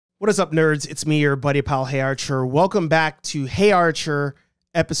What is up, nerds? It's me, your buddy pal, HeyArcher. Welcome back to HeyArcher,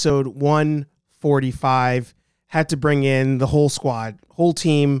 episode 145. Had to bring in the whole squad, whole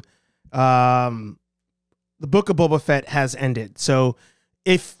team. The book of Boba Fett has ended. So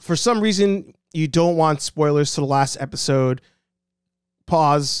if for some reason you don't want spoilers to the last episode,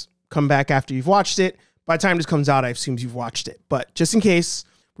 pause, come back after you've watched it. By the time this comes out, I assume you've watched it. But just in case,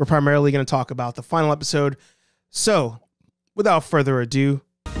 we're primarily going to talk about the final episode. So without further ado,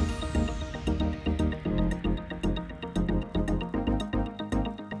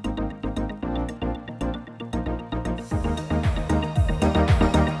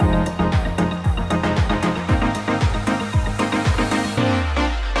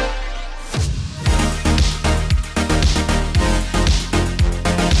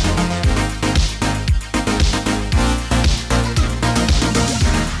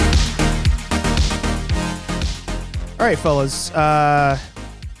 all right, fellas,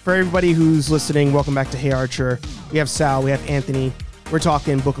 for everybody who's listening, welcome back to HeyArcher. We have Sal, we have Anthony. We're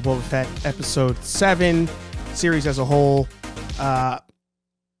talking Book of Boba Fett, episode 7, series as a whole. I'm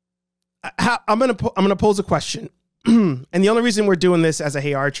gonna pose a question, and the only reason we're doing this as a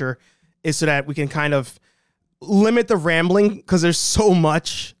HeyArcher is so that we can kind of limit the rambling, because there's so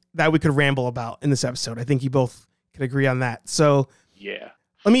much that we could ramble about in this episode. I think you both can agree on that. So yeah,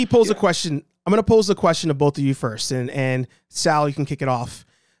 let me pose a question. I'm going to pose the question to both of you first, and Sal, you can kick it off.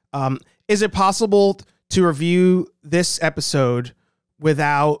 Is it possible to review this episode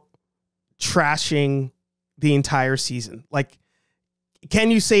without trashing the entire season? Like, can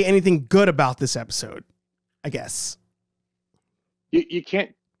you say anything good about this episode? I guess. You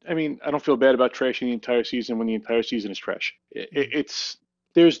can't. I mean, I don't feel bad about trashing the entire season when the entire season is trash.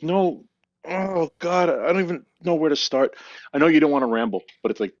 There's no. Oh God, I don't even know where to start. I know you don't want to ramble,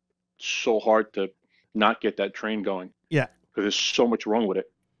 but it's like so hard to not get that train going. Yeah, because there's so much wrong with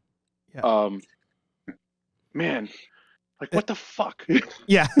it. Yeah. Man, like what the fuck?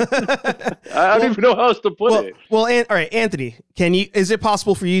 Yeah. I don't even know how else to put it. Well, all right, Anthony, is it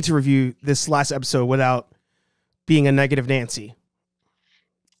possible for you to review this last episode without being a negative Nancy?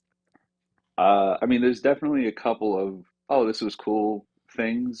 I mean, there's definitely a couple of, oh, this was cool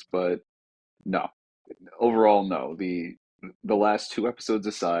things, but no. Overall, no. The last 2 episodes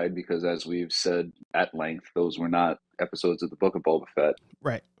aside, because as we've said at length, those were not episodes of the Book of Boba Fett.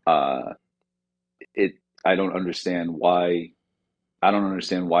 Right. I don't understand why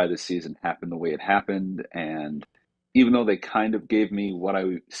this season happened the way it happened, and even though they kind of gave me what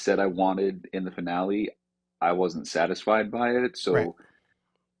I said I wanted in the finale, I wasn't satisfied by it. So right.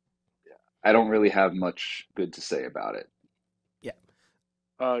 I don't really have much good to say about it. Yeah.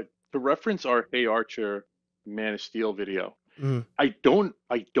 To reference our HeyArcher Man of Steel video. Mm. I don't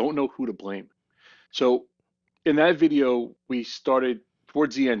know who to blame. So in that video, we started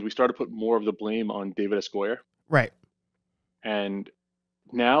towards the end, we started to put more of the blame on David S. Goyer. Right. And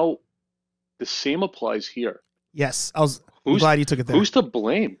now the same applies here. Yes. I'm glad you took it there. Who's to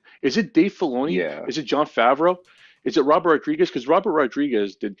blame? Is it Dave Filoni? Yeah. Is it Jon Favreau? Is it Robert Rodriguez? Because Robert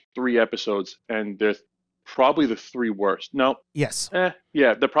Rodriguez did 3 episodes and they're probably the 3 worst. No. Yes.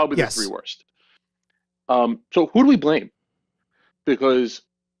 Yeah, they're probably the 3 worst. So who do we blame? Because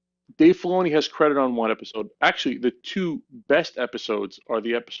Dave Filoni has credit on 1 episode. Actually, the 2 best episodes are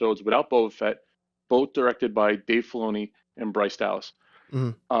the episodes without Boba Fett, both directed by Dave Filoni and Bryce Dallas.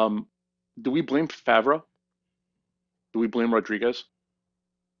 Mm-hmm. Do we blame Favreau? Do we blame Rodriguez?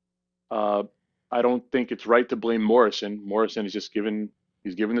 I don't think it's right to blame Morrison. Morrison is just given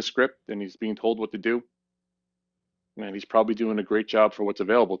the script and he's being told what to do. And he's probably doing a great job for what's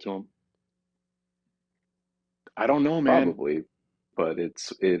available to him. I don't know, man. Probably, but it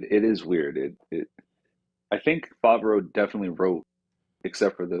is weird. I think Favreau definitely wrote,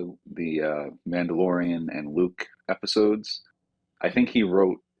 except for the Mandalorian and Luke episodes. I think he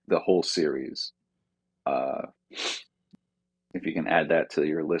wrote the whole series. If you can add that to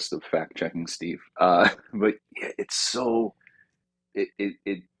your list of fact checking, Steve. But yeah, it's so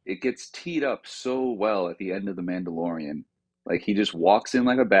it gets teed up so well at the end of the Mandalorian. Like he just walks in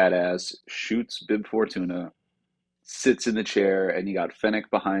like a badass, shoots Bib Fortuna, sits in the chair, and you got Fennec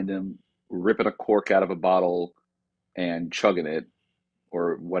behind him, ripping a cork out of a bottle and chugging it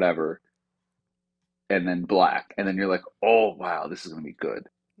or whatever, and then black. And then you're like, oh, wow, this is going to be good.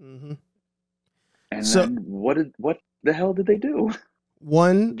 Mm-hmm. And then what the hell did they do?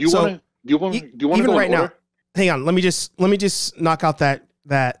 Do you want to go right now? Hang on. Let me just knock out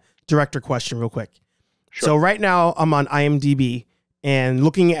that director question real quick. Sure. So right now I'm on IMDb and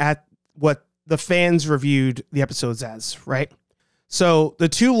looking at what the fans reviewed the episodes as, right? So the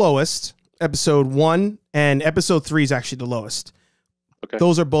 2 lowest, episode 1 and episode 3 is actually the lowest. Okay.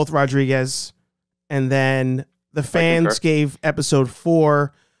 Those are both Rodriguez. And then the fans gave episode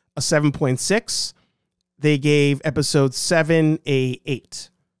 4 a 7.6. They gave episode 7 a 8.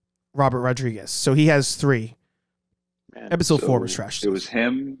 Robert Rodriguez. So he has 3. Man, episode 4 was trash. It was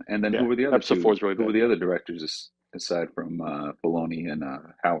him, and then who were the other episode two? 4 is really who bad. were the other directors aside from Filoni and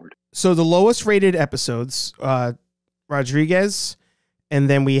Howard? So the lowest rated episodes, Rodriguez, and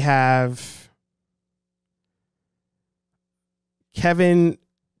then we have Kevin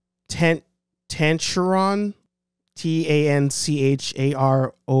Tancharon, Tancharoen.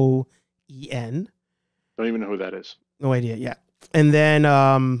 Don't even know who that is. No idea. Yeah. And then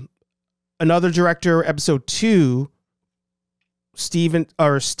another director, episode 2,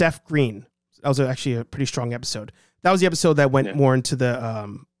 Steph Green. That was actually a pretty strong episode. That was the episode that went more into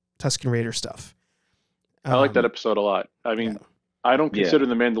the Tusken Raider stuff. I like that episode a lot. I mean, I don't consider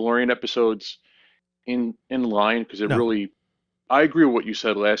the Mandalorian episodes in line because really, I agree with what you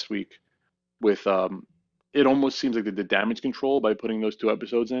said last week with it almost seems like they did damage control by putting those 2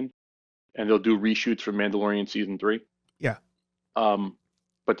 episodes in, and they'll do reshoots for Mandalorian season 3. Yeah.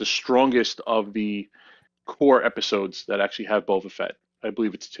 But the strongest of the core episodes that actually have Boba Fett, I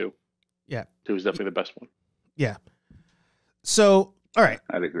believe it's 2. Yeah. 2 is definitely the best one. Yeah. So, all right.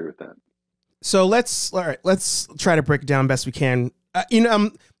 I'd agree with that. So let's try to break it down best we can.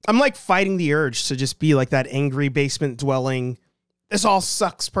 I'm like fighting the urge to just be like that angry basement dwelling, this all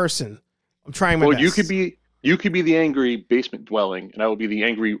sucks person. I'm trying my best. You could be the angry basement dwelling, and I will be the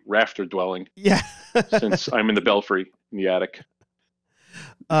angry rafter dwelling. Yeah. Since I'm in the belfry in the attic.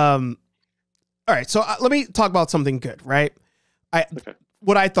 All right. So let me talk about something good, right?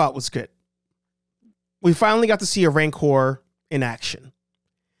 What I thought was good. We finally got to see a Rancor in action.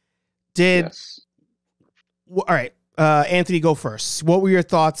 All right. Anthony, go first. What were your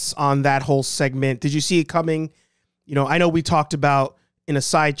thoughts on that whole segment? Did you see it coming? You know, I know we talked about in a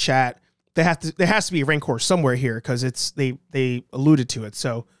side chat, there has to be a Rancor somewhere here because they alluded to it.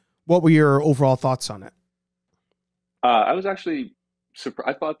 So what were your overall thoughts on it? I was actually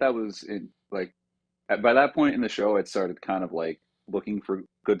surprised. I thought that was by that point in the show, it started kind of like looking for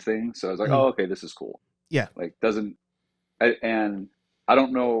good things. So I was like, oh, okay, this is cool. Yeah. And I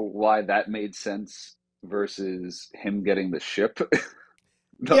don't know why that made sense versus him getting the ship.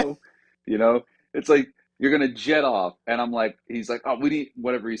 You know, it's like, you're going to jet off. And I'm like, he's like, oh, we need,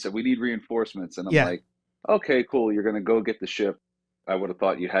 whatever he said, we need reinforcements. And I'm like, okay, cool. You're going to go get the ship. I would have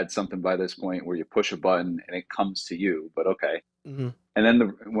thought you had something by this point where you push a button and it comes to you, but okay. Mm-hmm. And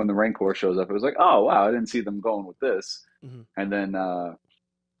then when the Rancor shows up, it was like, oh, wow, I didn't see them going with this. Mm-hmm. And then,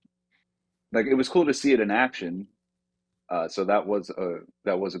 it was cool to see it in action. So that was a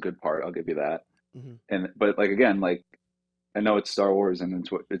good part. I'll give you that. Mm-hmm. But again, I know it's Star Wars and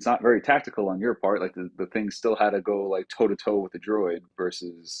it's not very tactical on your part. Like the thing still had to go like toe to toe with the droid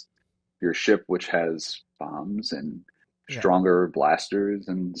versus your ship, which has bombs and stronger blasters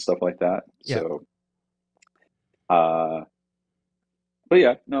and stuff like that. Yeah. So, but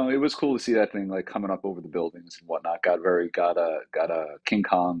yeah, no, it was cool to see that thing like coming up over the buildings and whatnot. Got a King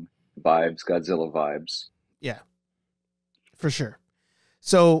Kong vibes, Godzilla vibes. Yeah, for sure.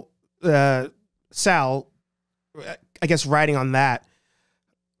 So, Sal, I guess riding on that,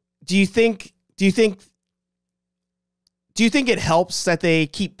 do you think it helps that they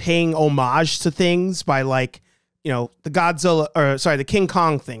keep paying homage to things by the King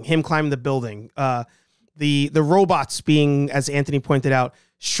Kong thing, him climbing the building, the robots being, as Anthony pointed out,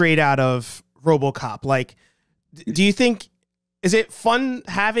 straight out of RoboCop? Do you think, is it fun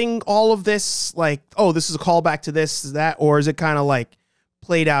having all of this, this is a callback to this, that, or is it kind of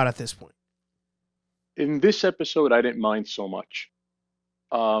played out at this point? In this episode, I didn't mind so much.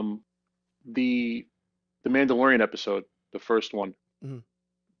 The Mandalorian episode, the first one,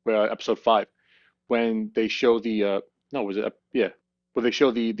 episode 5, when they show where they show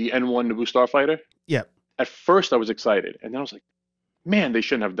the N1 Naboo starfighter. Yeah. At first, I was excited, and then I was like, "Man, they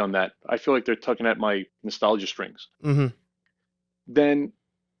shouldn't have done that." I feel like they're tugging at my nostalgia strings. Mm-hmm. Then,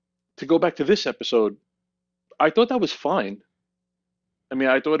 to go back to this episode, I thought that was fine. I mean,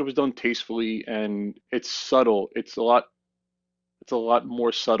 I thought it was done tastefully, and it's subtle. It's a lot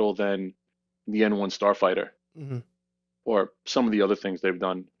more subtle than the N1 starfighter, or some of the other things they've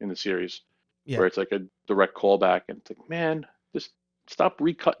done in the series, where it's like a direct callback, and it's like, man, just stop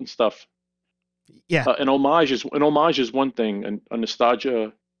recutting stuff. Yeah, an homage is one thing, and a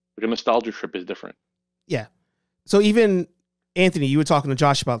nostalgia trip is different. Yeah. So even Anthony, you were talking to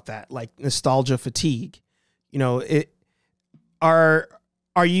Josh about that, nostalgia fatigue. You know, are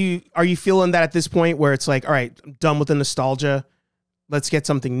you feeling that at this point where it's like, all right, I'm done with the nostalgia, let's get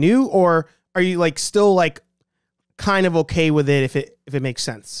something new? Or are you still kind of okay with it if it makes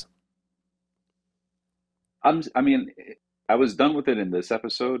sense. I mean, I was done with it in this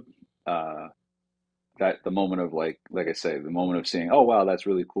episode. That the moment of like I say, the moment of seeing, oh wow, that's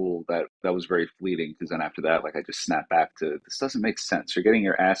really cool. That was very fleeting, because then after that, like I just snapped back to, this doesn't make sense. You're getting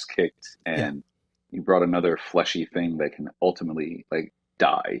your ass kicked, and you brought another fleshy thing that can ultimately like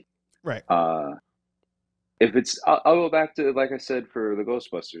die. Right. If it's, I'll go back to, like I said, for the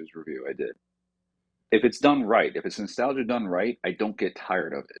Ghostbusters review I did. If it's done right, if it's nostalgia done right, I don't get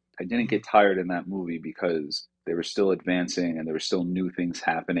tired of it. I didn't get tired in that movie because they were still advancing and there were still new things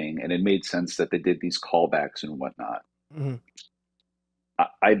happening, and it made sense that they did these callbacks and whatnot. Mm-hmm.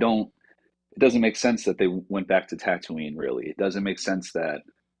 I don't. It doesn't make sense that they went back to Tatooine. Really, it doesn't make sense that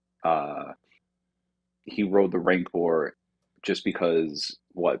he rode the Rancor just because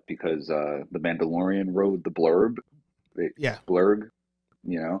what? Because the Mandalorian rode the Blurb. Blurg,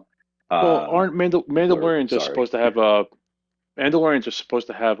 you know. Well, aren't Mandalorians Blurb, are supposed to have Mandalorians are supposed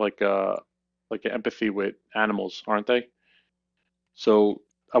to have like an empathy with animals, aren't they? So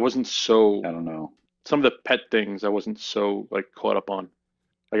I wasn't so. I don't know. Some of the pet things I wasn't so like caught up on.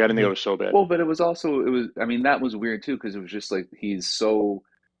 Like I didn't think it was so bad. Well, but it was. I mean, that was weird too, because it was just like he's so,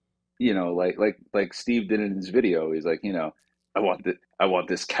 you know, like Steve did in his video. He's like, you know, I want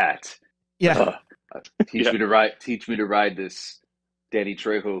this cat. Yeah. Teach me to ride this Danny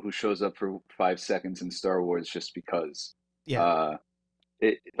Trejo who shows up for 5 seconds in Star Wars just because. Yeah.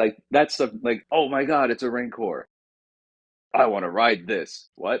 It like that stuff. Like, oh my God, it's a Rancor. I want to ride this.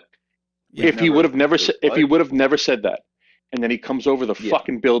 What? If he would have never said that, and then he comes over the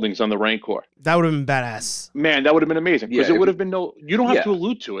fucking buildings on the Rancor, that would have been badass. Man, that would have been amazing, because it would have been you don't have to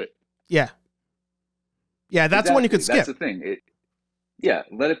allude to it. Yeah. Yeah, that's the one you could skip. That's the thing.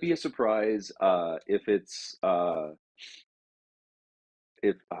 Let it be a surprise. If it's I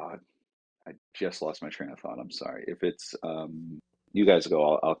just lost my train of thought. I'm sorry. If it's you guys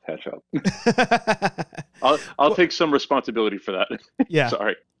go, I'll catch up. I'll take some responsibility for that. Yeah.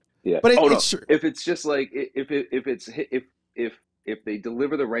 Sorry. Yeah. But it's true. If it's just like if they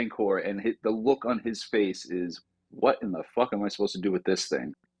deliver the Rancor and the look on his face is, what in the fuck am I supposed to do with this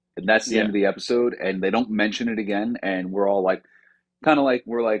thing? And that's the end of the episode, and they don't mention it again, and we're all like, kind of like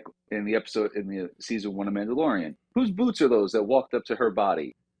we're like in the episode in the season 1 of Mandalorian. Whose boots are those that walked up to her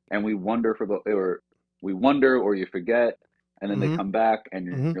body? And we wonder or you forget, and then they come back,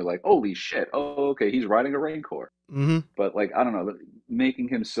 and you're like, holy shit! Oh, okay, he's riding a Rancor. Mm-hmm. But like, I don't know, making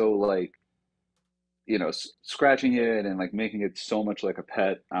him so like, you know, scratching it and like making it so much like a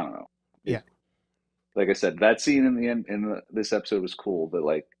pet. I don't know. Yeah. Like I said, that scene in the end this episode was cool, but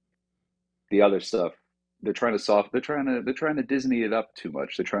like the other stuff, they're trying to Disney it up too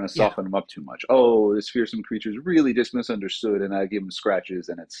much. They're trying to soften him up too much. Oh, this fearsome creature's really just misunderstood, and I give him scratches,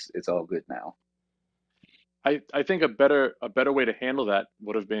 and it's all good now. I think a better way to handle that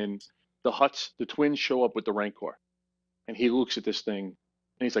would have been the twins show up with the Rancor, and he looks at this thing,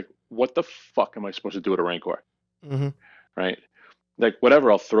 and he's like, "What the fuck am I supposed to do with a Rancor?" Mm-hmm. Right? Like,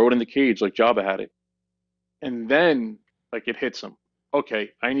 whatever, I'll throw it in the cage like Jabba had it, and then like it hits him.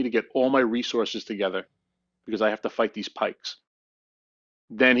 Okay, I need to get all my resources together because I have to fight these pikes.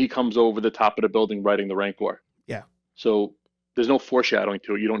 Then he comes over the top of the building riding the Rancor. Yeah. So there's no foreshadowing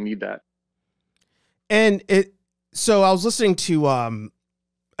to it. You don't need that. And so I was listening to, I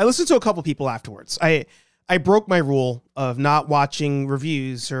listened to a couple people afterwards. I broke my rule of not watching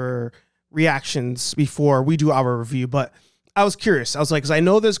reviews or reactions before we do our review, but I was curious. I was like, because I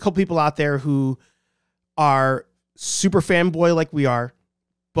know there's a couple people out there who are super fanboy like we are,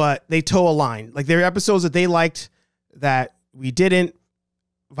 but they toe a line. Like, there are episodes that they liked that we didn't,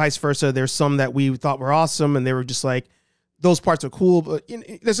 vice versa. There's some that we thought were awesome, and they were just like, those parts are cool, but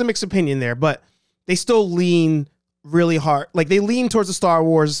there's a mixed opinion there. But they still lean really hard. Like, they lean towards the Star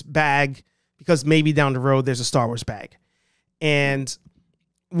Wars bag because maybe down the road there's a Star Wars bag. And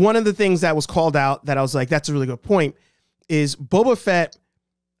one of the things that was called out that I was like, that's a really good point, is Boba Fett,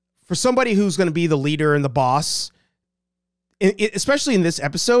 for somebody who's going to be the leader and the boss, especially in this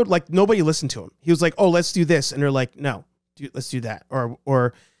episode, like, nobody listened to him. He was like, oh, let's do this. And they're like, no, let's do that.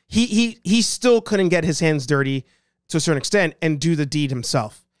 Or he still couldn't get his hands dirty to a certain extent and do the deed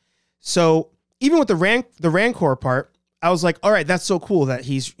himself. So even with the Rancor part, I was like, all right, that's so cool that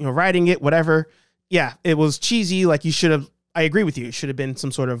he's, riding it, whatever. Yeah, it was cheesy. Like, you should have, I agree with you. It should have been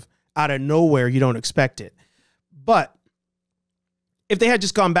some sort of out of nowhere. You don't expect it. But if they had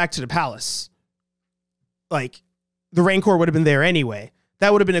just gone back to the palace, like, the Rancor would have been there anyway.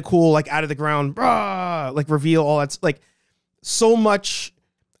 That would have been a cool, like, out of the ground, like, reveal, all that's like so much.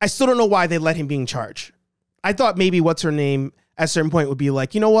 I still don't know why they let him be in charge. I thought maybe what's her name at a certain point would be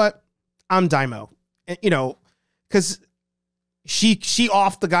like, you know what? I'm Daimo. And, because she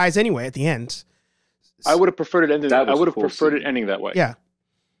offed the guys anyway at the end. I would have preferred it ending. I would have cool preferred scene. it ending that way. Yeah.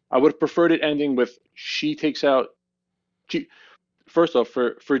 I would have preferred it ending with she takes out. First off,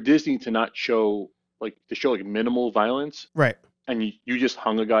 for Disney to not show like minimal violence, Right. and you just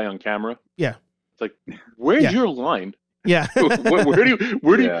hung a guy on camera. Yeah. It's like, where's Yeah. your line? Yeah. where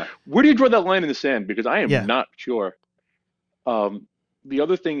do Yeah. you draw that line in the sand? Because I am Yeah. not sure. The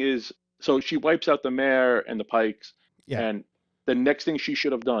other thing is, so she wipes out the mayor and the Pikes, Yeah. and the next thing she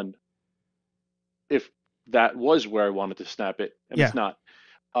should have done, if that was where I wanted to snap it, and Yeah. it's not,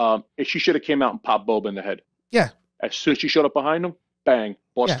 is she should have came out and popped Boba in the head. Yeah. As soon as she showed up behind him, bang,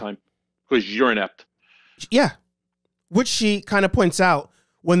 boss Yeah. time, because you're inept. Yeah. Which she kind of points out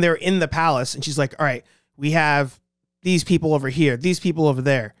when they're in the palace, and she's like, all right, we have these people over here, these people over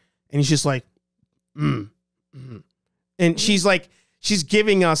there. And he's just like, And she's like, she's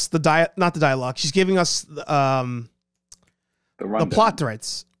giving us not the dialogue. She's giving us the plot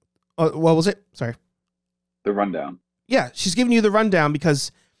threads. What was it? Sorry. The rundown. Yeah. She's giving you the rundown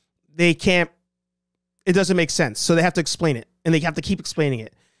because it doesn't make sense. So they have to explain it, and they have to keep explaining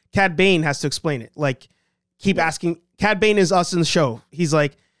it. Cad Bane has to explain it. Like, keep asking. Cad Bane is us in the show. He's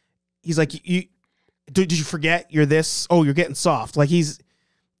like, did you forget you're this? Oh, you're getting soft. Like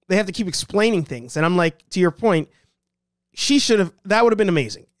they have to keep explaining things. And I'm like, to your point, that would have been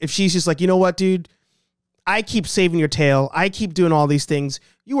amazing. If she's just like, you know what, dude, I keep saving your tail. I keep doing all these things.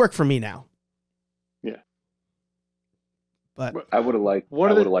 You work for me now. Yeah. But I would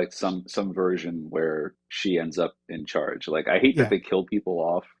have liked some version where she ends up in charge. Like, I hate that they kill people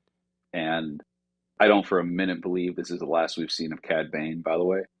off, and I don't for a minute believe this is the last we've seen of Cad Bane, by the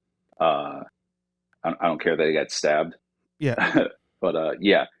way. I don't care that he got stabbed. Yeah. But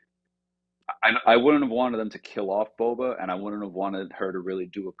yeah, I wouldn't have wanted them to kill off Boba, and I wouldn't have wanted her to really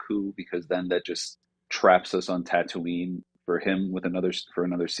do a coup, because then that just traps us on Tatooine for him for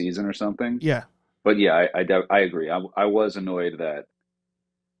another season or something. Yeah. But yeah, I agree. I was annoyed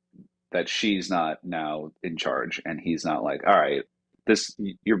that she's not now in charge, and he's not like, all right,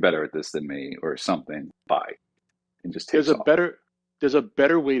 you're better at this than me or something. Bye, and just takes off. There's a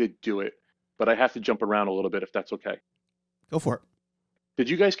better way to do it, but I have to jump around a little bit if that's okay. Go for it. Did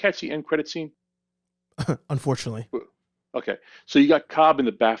you guys catch the end credit scene? Unfortunately. Okay, so you got Cobb in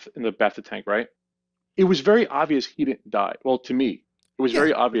the Bacta tank, right? It was very obvious he didn't die. Well, to me, it was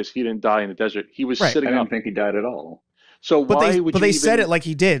very obvious he didn't die in the desert. He was sitting up. I didn't think he died at all. So they said it like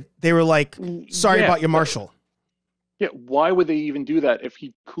he did. They were like, sorry about your marshal. Yeah, why would they even do that if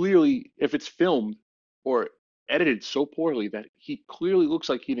it's filmed or edited so poorly that he clearly looks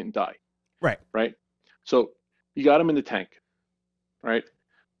like he didn't die? Right. Right. So you got him in the tank, right?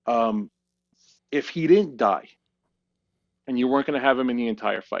 If he didn't die and you weren't going to have him in the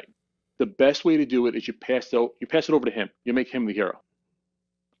entire fight, the best way to do it is you pass it over to him. You make him the hero.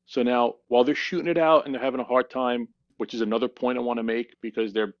 So now, while they're shooting it out and they're having a hard time, which is another point I want to make,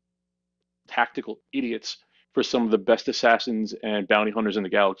 because they're tactical idiots for some of the best assassins and bounty hunters in the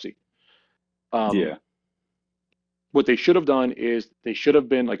galaxy. What they should have done is they should have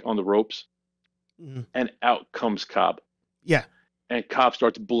been like on the ropes, and out comes Cobb. Yeah. And Cobb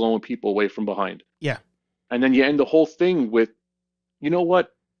starts blowing people away from behind. Yeah. And then you end the whole thing with, you know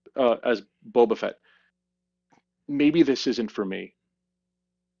what, as Boba Fett, maybe this isn't for me.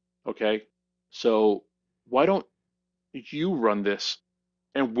 Okay? So why don't you run this,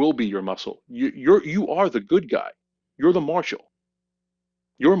 and we'll be your muscle. You are the good guy. You're the marshal.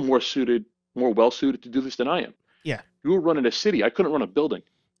 You're more well suited to do this than I am. Yeah. You were running a city. I couldn't run a building.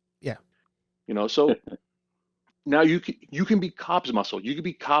 Yeah. So now you can be Cobb's muscle. You can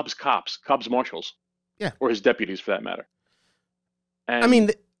be Cobb's cops, Cobb's marshals. Yeah. Or his deputies, for that matter. And I mean,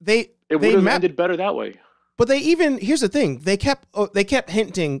 it would have ended better that way. But here's the thing. They kept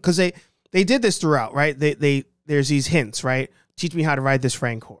hinting, because they did this throughout, right? There's these hints, right? Teach me how to ride this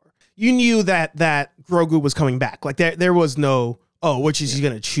Rancor. You knew that Grogu was coming back. Like there was no, which is he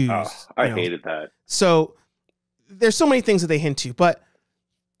going to choose? Oh, I hated that. So there's so many things that they hint to, but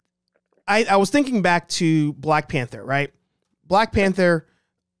I was thinking back to Black Panther, right? Black Panther,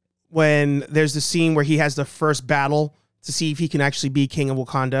 when there's the scene where he has the first battle to see if he can actually be king of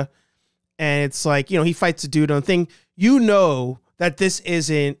Wakanda. And it's like, he fights a dude on a thing. You know that this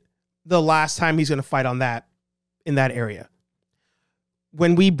isn't the last time he's going to fight in that area.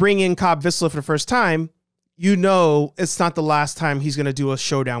 When we bring in Cobb Vizsla for the first time, it's not the last time he's going to do a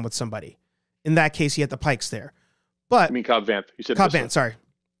showdown with somebody. In that case, he had the Pikes there. But I mean, Cobb Vanth. You said Cobb Vizsla. Vanth, sorry.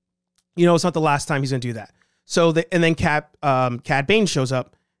 It's not the last time he's going to do that. So, and then Cad Bane shows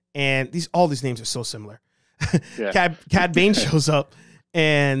up, and all these names are so similar. Yeah. Cad Bane shows up,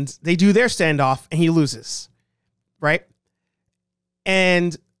 and they do their standoff, and he loses. right?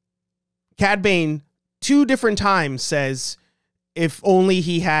 And Cad Bane 2 different times says, if only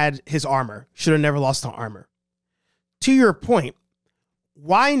he had his armor, should have never lost the armor. To your point,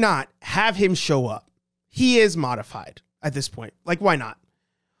 why not have him show up? He is modified at this point. Like, why not?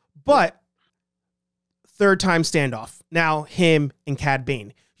 But third time standoff. Now him and Cad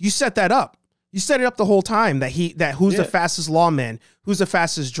Bane. You set that up. You set it up the whole time that who's the fastest lawman, who's the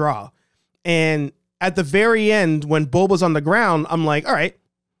fastest draw. And at the very end, when Boba's on the ground, I'm like, all right,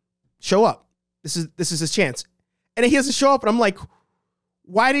 show up. This is his chance. And he doesn't show up, and I'm like,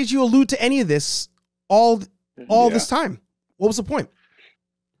 why did you allude to any of this all this time? What was the point?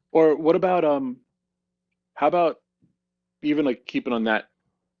 Or what about how about even like keeping on that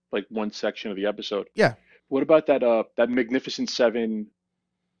like one section of the episode? Yeah. What about that Magnificent Seven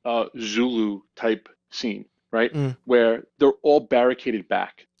Zulu type scene, right? Where they're all barricaded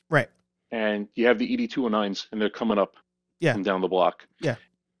back. Right. And you have the ED-209s and they're coming up and down the block. Yeah.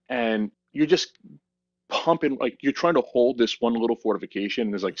 And you're just pumping, like you're trying to hold this one little fortification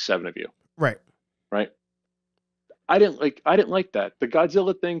and there's like 7 of you. Right. Right. I didn't like that. The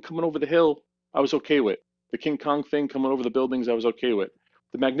Godzilla thing coming over the hill, I was okay with. The King Kong thing coming over the buildings, I was okay with.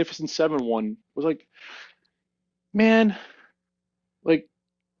 The Magnificent Seven one was like, man, like,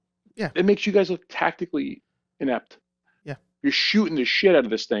 it makes you guys look tactically inept. Yeah. You're shooting the shit out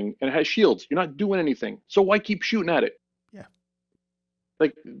of this thing and it has shields. You're not doing anything. So why keep shooting at it? Yeah.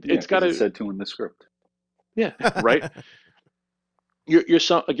 Like, it's got to. It's said to in the script. Yeah, right. You're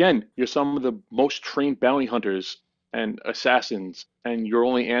some of the most trained bounty hunters and assassins, and your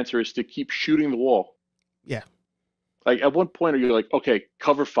only answer is to keep shooting the wall. Yeah. Like at one point, you're like, okay,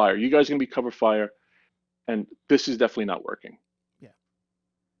 cover fire. You guys are gonna be cover fire, and this is definitely not working. Yeah.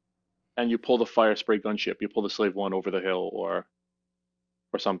 And you pull the fire spray gunship. You pull the Slave One over the hill, or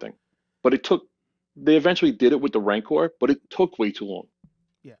something. But it took. They eventually did it with the Rancor, but it took way too long.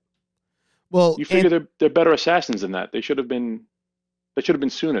 Yeah. Well, you figure they're better assassins than that. They should have been. That should have been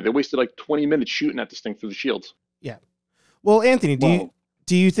sooner. They wasted like 20 minutes shooting at this thing through the shields. Yeah. Well, Anthony, do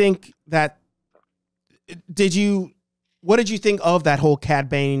you think that what did you think of that whole Cad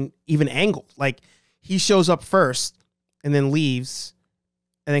Bane even angle? Like he shows up first and then leaves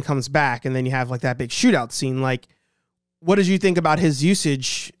and then comes back and then you have like that big shootout scene. Like what did you think about his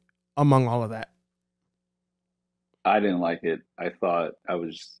usage among all of that? I didn't like it. I thought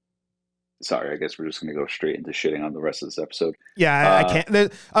sorry, I guess we're just going to go straight into shitting on the rest of this episode. Yeah, I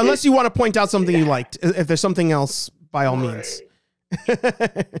can't. Unless you want to point out something you liked. If there's something else, by all means.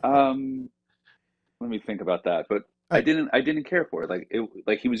 Let me think about that. But I didn't care for it.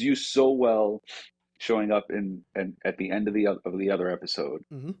 Like he was used so well, showing up and at the end of the other episode,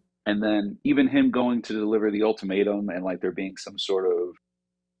 and then even him going to deliver the ultimatum, and like there being some sort of,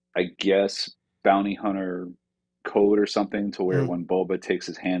 I guess, bounty hunter code or something to where when Boba takes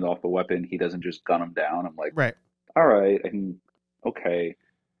his hand off the weapon, he doesn't just gun him down. I'm like, right, all right, okay.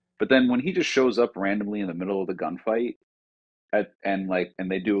 But then when he just shows up randomly in the middle of the gunfight, and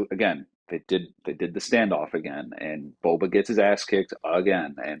they do again, they did the standoff again, and Boba gets his ass kicked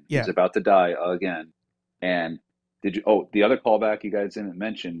again, and he's about to die again. And the other callback you guys didn't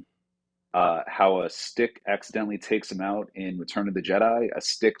mention, how a stick accidentally takes him out in Return of the Jedi. A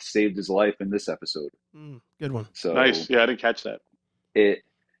stick saved his life in this episode. Good one. So nice. Yeah, I didn't catch that.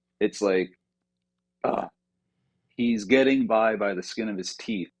 It's like he's getting by the skin of his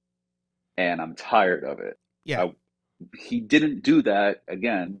teeth, and I'm tired of it. Yeah. He didn't do that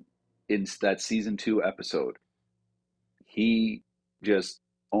again in that season 2 episode. He just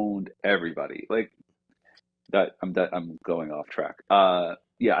owned everybody. Like that. I'm going off track.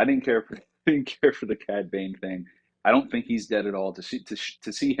 Yeah, I didn't care for the Cad Bane thing. I don't think he's dead at all. To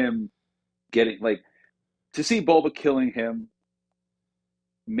see him getting to see Boba killing him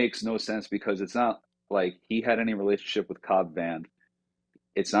makes no sense, because it's not like he had any relationship with Cobb Vanth.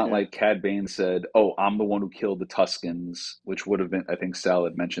 It's not like Cad Bane said, "Oh, I'm the one who killed the Tuskens," which would have been, I think Sal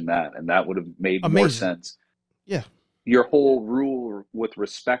had mentioned that, and that would have made more sense. Yeah. Your whole rule with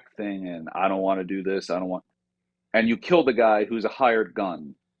respect thing, and I don't want to do this, and you kill the guy who's a hired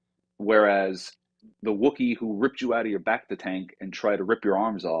gun, whereas the Wookiee who ripped you out of your bacta tank and tried to rip your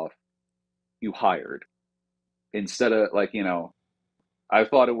arms off, you hired. Instead of I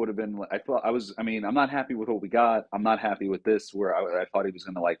thought it would have been. I'm not happy with what we got. I'm not happy with this, where I thought he was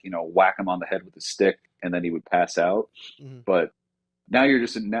going to whack him on the head with a stick and then he would pass out. But now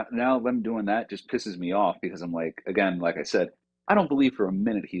now them doing that just pisses me off, because I'm like, again, like I said, I don't believe for a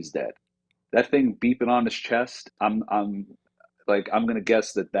minute he's dead. That thing beeping on his chest, I'm going to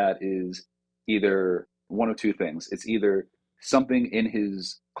guess that is either one of two things. It's either something in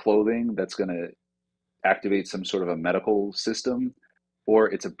his clothing that's going to activate some sort of a medical system, or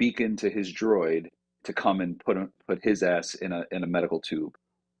it's a beacon to his droid to come and put his ass in a medical tube,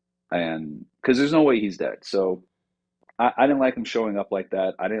 and because there's no way he's dead. So I didn't like him showing up like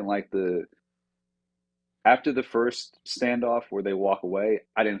that. I didn't like after the first standoff where they walk away.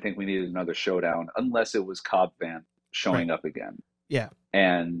 I didn't think we needed another showdown unless it was Cobb Vanth showing up again. Yeah.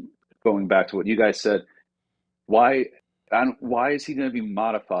 And going back to what you guys said, why is he going to be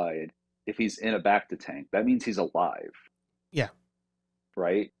modified if he's in a Bacta tank? That means he's alive. Yeah.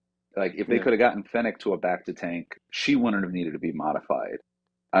 Right? Like, if they could have gotten Fennec to a Bacta tank, she wouldn't have needed to be modified.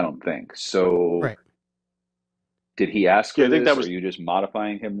 I don't think. So, right. Did he ask for I think this, that was, or are you just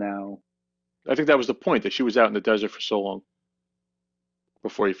modifying him now? I think that was the point, that she was out in the desert for so long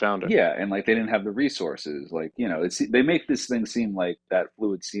before he found her. Yeah, and like they didn't have the resources. Like, they make this thing seem like that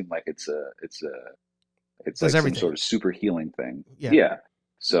fluid seem like it's like everything. some sort of super healing thing. Yeah.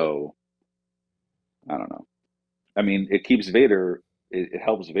 So I don't know. I mean, it keeps Vader. It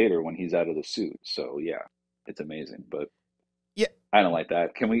helps Vader when he's out of the suit. So yeah, it's amazing. But yeah, I don't like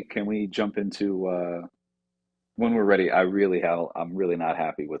that. Can we jump into when we're ready? I'm really not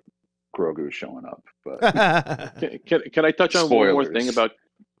happy with Grogu showing up. But can I touch on Spoilers. one more thing about?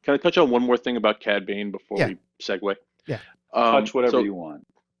 Can I touch on one more thing about Cad Bane before we segue? Yeah. Touch whatever you want.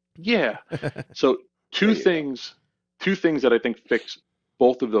 Yeah. So two things that I think fix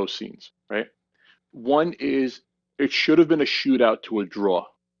both of those scenes, right? One is, it should have been a shootout to a draw.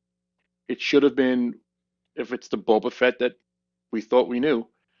 It should have been, if it's the Boba Fett that we thought we knew,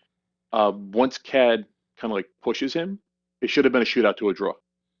 once Cad kind of like pushes him, it should have been a shootout to a draw.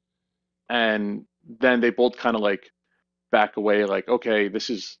 And then they both kind of like back away, like, okay, this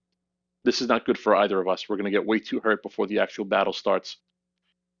is not good for either of us. We're going to get way too hurt before the actual battle starts.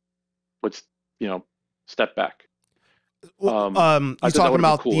 Let's, step back. You're talking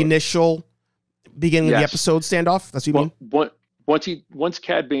about the initial beginning of the episode standoff? That's what you mean? Once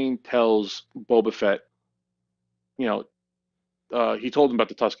Cad Bane tells Boba Fett, he told him about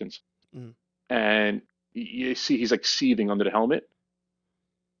the Tuskens. Mm. And you see he's like seething under the helmet.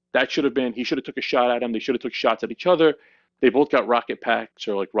 That should have been, he should have took a shot at him. They should have took shots at each other. They both got rocket packs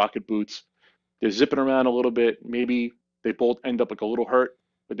or like rocket boots. They're zipping around a little bit. Maybe they both end up like a little hurt,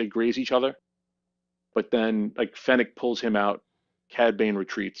 but they graze each other. But then like Fennec pulls him out, Cad Bane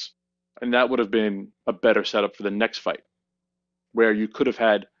retreats. And that would have been a better setup for the next fight, where you could have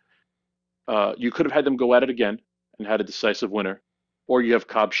had them go at it again and had a decisive winner, or you have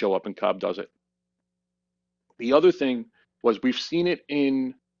Cobb show up and Cobb does it. The other thing was, we've seen it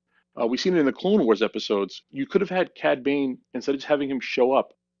in the Clone Wars episodes. You could have had Cad Bane, instead of just having him show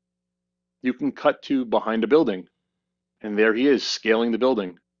up, you can cut to behind a building, and there he is scaling the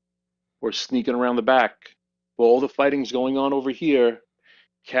building, or sneaking around the back. Well, all the fighting's going on over here.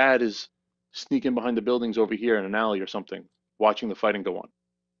 Cad is sneaking behind the buildings over here in an alley or something, watching the fighting go on.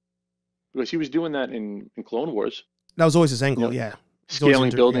 Because he was doing that in Clone Wars. That was always his angle, Scaling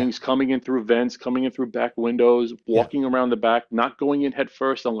buildings, coming in through vents, coming in through back windows, walking around the back, not going in head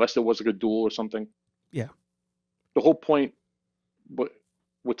first unless it was like a duel or something. Yeah. The whole point with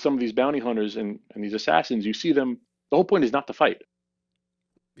some of these bounty hunters and these assassins, you see them, the whole point is not to fight.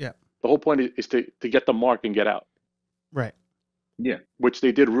 Yeah. The whole point is to get the mark and get out. Right. Yeah. Which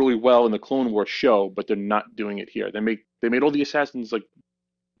they did really well in the Clone Wars show, but they're not doing it here. They made all the assassins like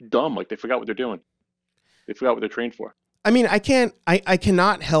dumb, like they forgot what they're doing. They forgot what they're trained for. I mean, I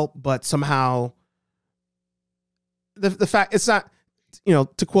cannot help but somehow the fact, it's not,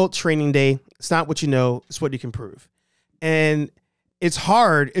 to quote Training Day, it's not what you know, it's what you can prove. And it's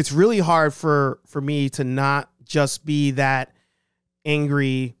really hard for me to not just be that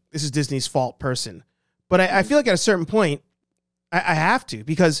angry, this is Disney's fault person. But I feel like at a certain point, I have to,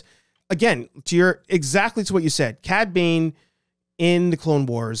 because again, exactly to what you said, Cad Bane in the Clone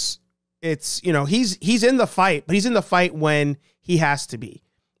Wars, it's, he's in the fight, but he's in the fight when he has to be.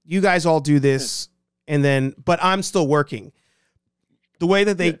 You guys all do this, but I'm still working. The way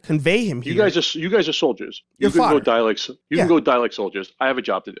that they convey him here. You guys are soldiers. You can go die like soldiers. I have a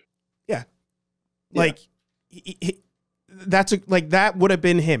job to do. Yeah. Like that would have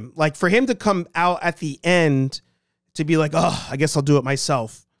been him. Like, for him to come out at the end to be like, oh, I guess I'll do it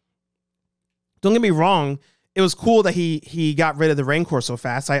myself. Don't get me wrong. It was cool that he got rid of the Rancor so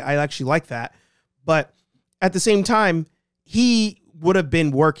fast. I actually like that. But at the same time, he would have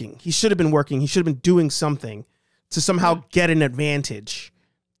been working. He should have been working. He should have been doing something to somehow get an advantage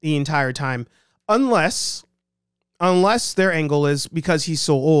the entire time. Unless their angle is because he's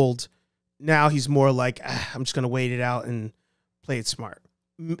so old, now he's more like, I'm just going to wait it out and play it smart.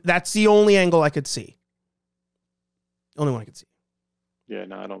 That's the only angle I could see. Only one I could see. Yeah,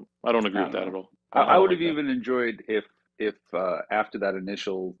 no, I don't agree with that at all. I don't would like have that. even enjoyed if after that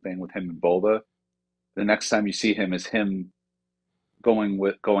initial thing with him and Boba, the next time you see him is him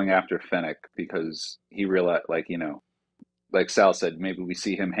going after Fennec because he realized, like, like Sal said, maybe we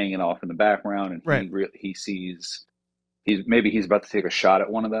see him hanging off in the background, and Right. he sees he's about to take a shot at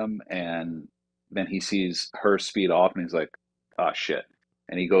one of them, and then he sees her speed off, and he's like, "Ah, shit!"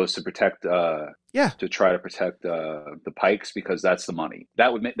 And he goes to protect Yeah. to try to protect the Pikes because that's the money.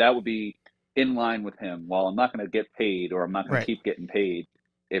 That would be in line with him. While I'm not going to get paid, or I'm not going to Right. keep getting paid,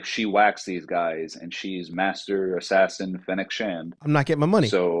 if she whacks these guys and she's Master Assassin Fennec Shand, I'm not getting my money.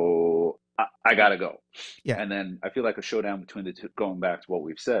 so I gotta go. Yeah. And then I feel like a showdown between the two, going back to what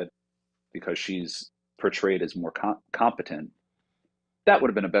we've said, because she's portrayed as more competent. That would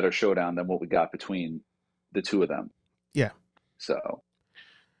have been a better showdown than what we got between the two of them. Yeah. So,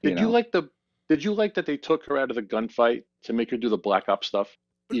 you Did you know, like the Did you like that they took her out of the gunfight to make her do the Black Ops stuff,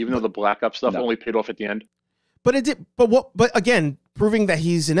 even though But the Black Ops stuff no. only paid off at the end? but it did. But again, proving that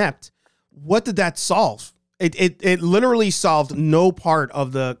he's inept. What did that solve? It literally solved no part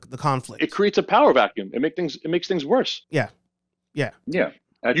of the conflict. It creates a power vacuum. It makes things worse. Yeah. Yeah. Yeah.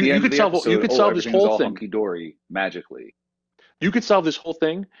 At You the you end of could the solve you episode, could solve this everything's whole all thing. hunky dory magically. You could solve this whole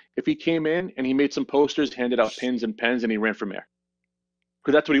thing if he came in and he made some posters, handed out pins and pens, and he ran for mayor.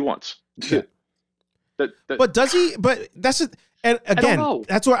 Because that's what he wants. Yeah. That But does he? But that's it. And again, know.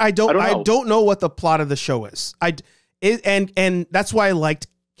 that's where I don't know. know what the plot of the show is. And that's why I liked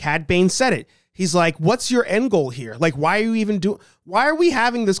Cad Bane said it. He's like, "What's your end goal here? Like, why are you even why are we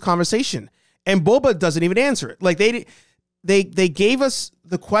having this conversation?" And Boba doesn't even answer it. Like they gave us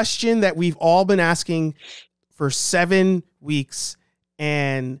the question that we've all been asking for 7 weeks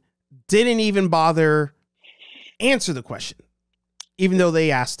and didn't even bother answer the question, even though they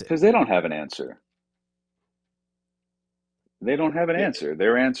asked it. Because they don't have an answer. They don't have an Yeah. answer.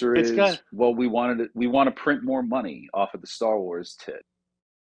 Their answer It's is, got well, we want to print more money off of the Star Wars tit,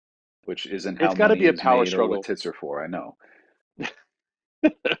 which isn't how it's got to money be a is power made or what struggle. tits are for. I know.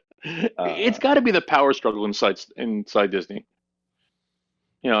 It's Uh, got to be the power struggle inside Disney.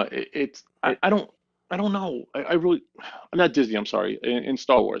 it, I don't know. I really I'm not Disney. I'm sorry. In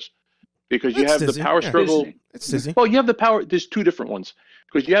Star Wars, because you It's have the Disney. power Yeah, struggle. Disney. it's Disney. Well, you have the power. There's two different ones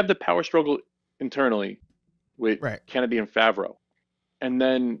because you have the power struggle internally with Right. Kennedy and Favreau, and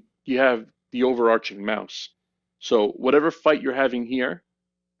then you have the overarching mouse. So whatever fight you're having here,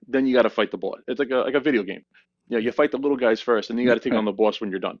 then you got to fight the boss. It's like a video game. You fight the little guys first, and then you got to take on the boss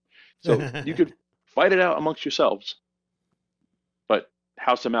when you're done. So you could fight it out amongst yourselves, but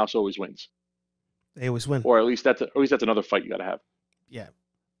House of Mouse always wins, They always win. or at least that's another fight you got to have. Yeah.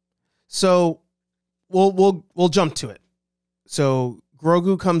 So we'll jump to it. So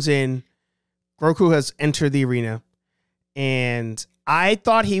Grogu comes in. Grogu has entered the arena, and I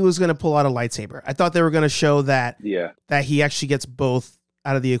thought he was going to pull out a lightsaber. I thought they were going to show that yeah. that he actually gets both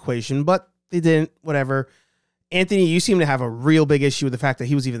out of the equation, but they didn't. Whatever. Anthony, you seem to have a real big issue with the fact that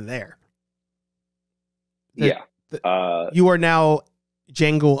he was even there. Yeah. You are now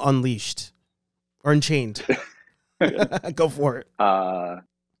Django Unleashed or Unchained. Go for it.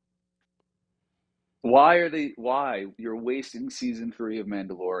 Why you're wasting season 3 of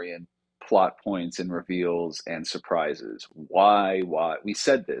Mandalorian plot points and reveals and surprises? Why? We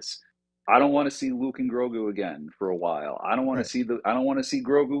said this. I don't want to see Luke and Grogu again for a while. I don't want Right. to see I don't want to see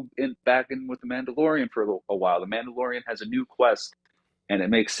Grogu back in with the Mandalorian for a while. The Mandalorian has a new quest, and it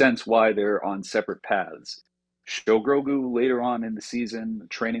makes sense why they're on separate paths. Show Grogu later on in the season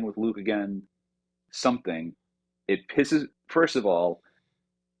training with Luke again. Something. It pisses. First of all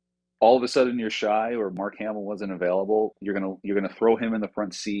of a sudden you're shy, or Mark Hamill wasn't available. You're gonna throw him in the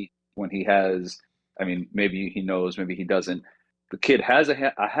front seat when he has. I mean, maybe he knows, maybe he doesn't. The kid has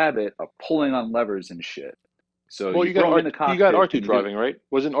a habit of pulling on levers and shit. So Well, you throw him in the You got cockpit. R2 driving, right?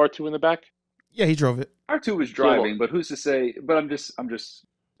 Wasn't R2 in the back? Yeah, he drove it. R2 was Yeah, driving, but who's to say? But I'm just.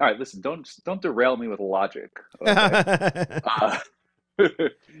 All right, listen. Don't derail me with logic. Okay?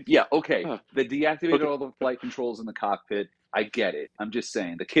 Yeah, okay. Huh. They deactivated Okay. all the flight controls in the cockpit. I get it. I'm just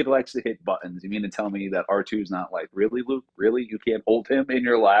saying, the kid likes to hit buttons. You mean to tell me that R2's not like, really, Luke? Really? You can't hold him in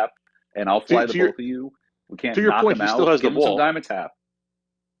your lap and I'll fly the both of you? We can't to your knock point, him he out? still has Give the him some ball. diamond tap.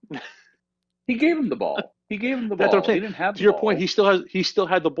 He gave him the ball. He gave him the That's what I'm ball. saying. He didn't have To the your ball. point, he still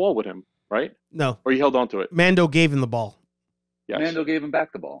had the ball with him, right? No, Or he held on to it. Mando gave him the ball. Yes. Mando gave him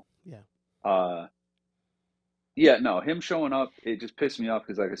back the ball. Yeah. Yeah, no, him showing up, it just pissed me off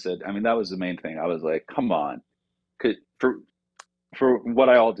because, like I said, I mean, that was the main thing. I was like, come on. For what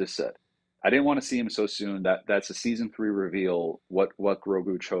I all just said, I didn't want to see him so soon. That's a season 3 reveal. What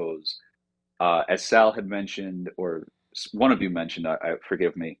Grogu chose, as Sal had mentioned, or one of you mentioned. I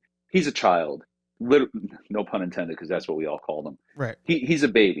forgive me. He's a child. no pun intended, because that's what we all call him. Right. He's a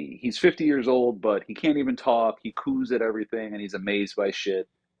baby. He's 50 years old, but he can't even talk. He coos at everything, and he's amazed by shit.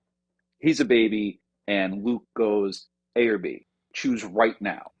 He's a baby, and Luke goes, A or B, choose right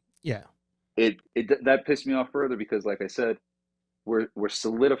now. Yeah. That pissed me off further because, like I said, we're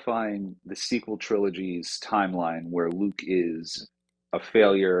solidifying the sequel trilogy's timeline where Luke is a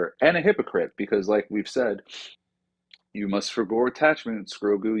failure and a hypocrite because, like we've said, you must forgo attachments,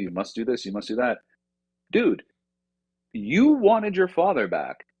 Grogu. You must do this. You must do that. Dude, you wanted your father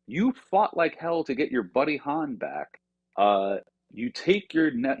back. You fought like hell to get your buddy Han back. You take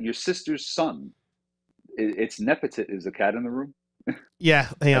your sister's son. It's nepotism. Is the cat in the room? Yeah.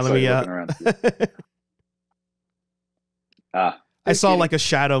 Hang on. Let me. Looking around. I saw like a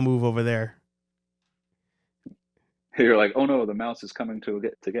shadow move over there. You're like, oh no, the mouse is coming to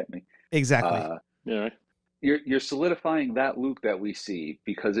get me. Exactly. Yeah. You're solidifying that Luke that we see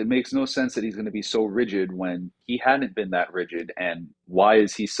because it makes no sense that he's going to be so rigid when he hadn't been that rigid. And why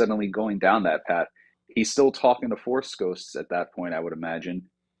is he suddenly going down that path? He's still talking to Force ghosts at that point, I would imagine.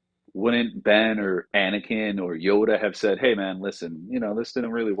 Wouldn't Ben or Anakin or Yoda have said, hey man, listen, this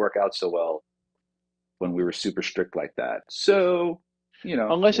didn't really work out so well when we were super strict like that. So,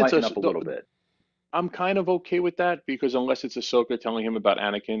 unless it's lighten up a little bit. I'm kind of okay with that because unless it's Ahsoka telling him about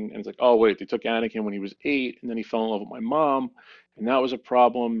Anakin and it's like, oh wait, they took Anakin when he was 8 and then he fell in love with my mom and that was a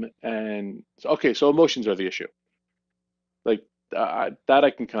problem. And okay, so emotions are the issue. Like that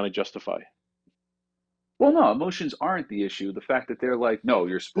I can kind of justify. Well, no, emotions aren't the issue. The fact that they're like, no,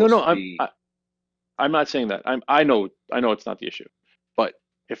 you're supposed to be. I'm not saying that. I know it's not the issue, but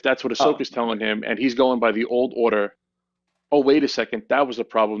if that's what Ahsoka's telling him and he's going by the old order. Oh, wait a second. That was a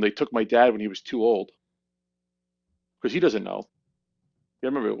problem. They took my dad when he was too old. Because he doesn't know. You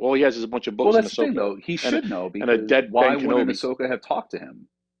remember, all he has is a bunch of books. Well, that's the thing, though. He should know because and a dead why Ben wouldn't Kenobi. Ahsoka have talked to him?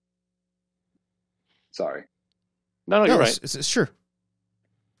 Sorry. No, you're right. It's true.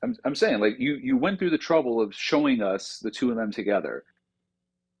 I'm saying, like, you went through the trouble of showing us the two of them together.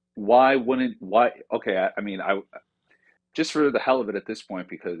 Why? Okay, I mean, just for the hell of it at this point,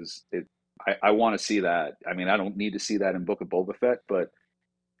 because I want to see that. I mean, I don't need to see that in Book of Boba Fett, but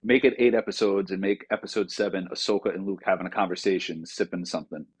make it 8 episodes and make episode 7 Ahsoka and Luke having a conversation, sipping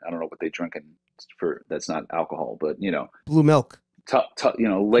something. I don't know what they drinking that's not alcohol, but blue milk. Lay from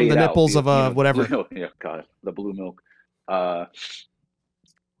the it nipples out, of whatever. Blue milk, yeah, God, the blue milk.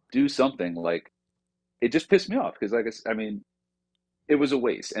 Do something like it. Just pissed me off because, I mean, it was a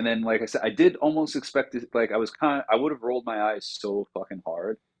waste. And then, like I said, I did almost expect it. Like I would have rolled my eyes so fucking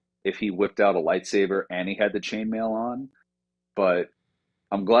hard if he whipped out a lightsaber and he had the chainmail on, but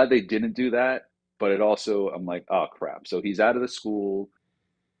I'm glad they didn't do that. But it also, I'm like, oh crap. So he's out of the school.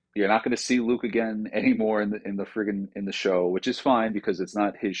 You're not going to see Luke again anymore in the show, which is fine because it's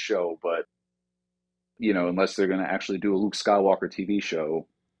not his show. But unless they're going to actually do a Luke Skywalker TV show,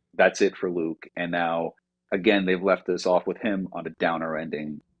 that's it for Luke. And now again, they've left us off with him on a downer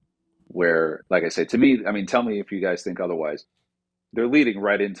ending, where, like I say, to me, I mean, tell me if you guys think otherwise. They're leading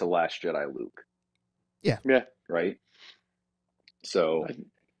right into Last Jedi Luke. Yeah. Right. So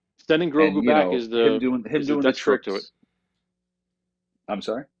sending Grogu back is the him doing the tricks to it. I'm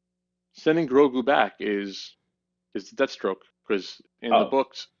sorry. Sending Grogu back is the Deathstroke because in the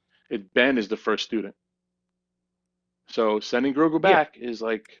books, Ben is the first student. So sending Grogu back is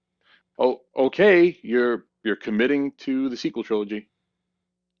like, oh, okay, you're committing to the sequel trilogy.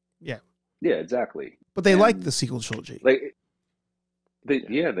 Yeah. Yeah, exactly. But they like the sequel trilogy. Like. They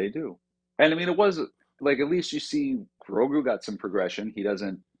do. And I mean, it was like, at least you see Grogu got some progression. He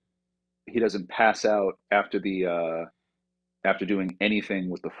doesn't pass out after doing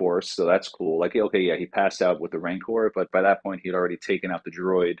anything with the Force, so that's cool. Like, okay, yeah, he passed out with the Rancor, but by that point he had already taken out the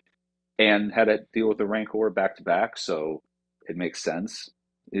droid and had to deal with the Rancor back to back, so it makes sense.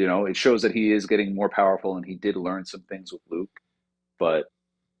 It shows that he is getting more powerful and he did learn some things with Luke, but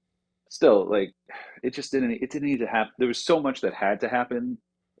still, like, it didn't need to happen. There was so much that had to happen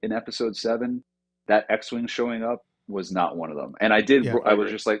in episode 7. That X-Wing showing up was not one of them. And I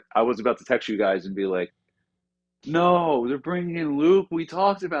was just like, I was about to text you guys and be like, no, they're bringing in Luke. We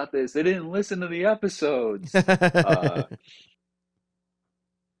talked about this. They didn't listen to the episodes.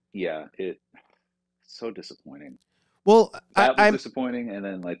 Yeah, it's so disappointing. Well, I'm disappointing. And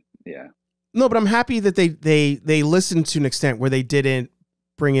then no, but I'm happy that they listened to an extent where they didn't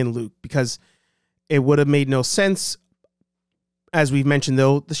bring in Luke, because it would have made no sense. As we've mentioned,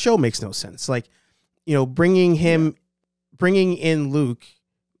 though, the show makes no sense. Like, bringing in Luke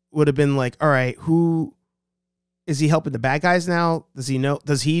would have been like, all right, who is he helping the bad guys now? Does he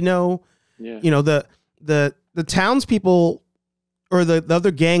know? Yeah. The townspeople or the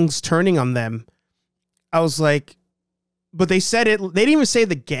other gangs turning on them I was like, but they said it. They didn't even say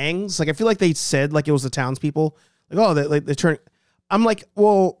the gangs. Like I feel like they said like it was the townspeople. Like oh, they turn. I'm like,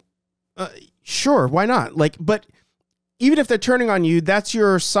 well, sure, why not? Like, but even if they're turning on you, that's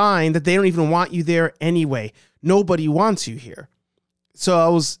your sign that they don't even want you there anyway. Nobody wants you here.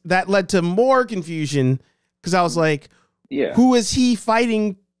 So that led to more confusion because I was like, Yeah, who is he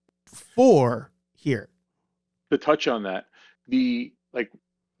fighting for here? To touch on that, the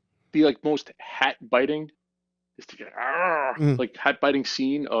most hat biting is to get like hat biting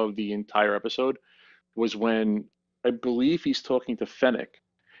scene of the entire episode was when I believe he's talking to Fennec,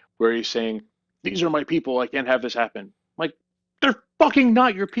 where he's saying, "These are my people. I can't have this happen." Like, they're fucking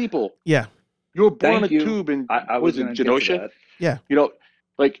not your people. Yeah. You were born Thank in a you. tube in I was was it going to get to Genosha? that. Yeah. You know,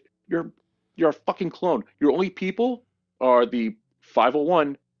 like you're a fucking clone. Your only people are the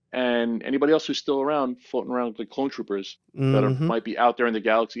 501 and anybody else who's still around, floating around like clone troopers that might be out there in the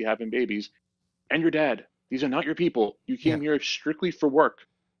galaxy having babies, and your dad. These are not your people. You came here strictly for work.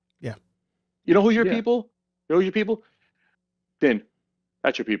 Yeah. You know who your Yeah. people? You know who your people? Din.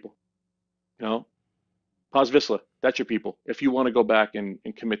 That's your people. You know? Paz Vizsla. That's your people. If you want to go back and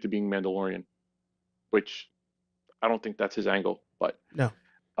commit to being Mandalorian, which I don't think that's his angle, but No.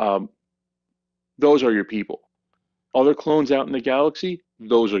 Those are your people. Other clones out in the galaxy,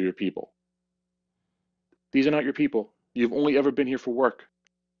 those are your people. These are not your people. You've only ever been here for work.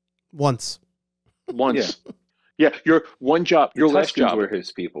 Once. Yeah, your one job, your The last Tuskens job. were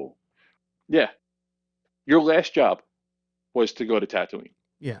his people. Yeah. Your last job was to go to Tatooine.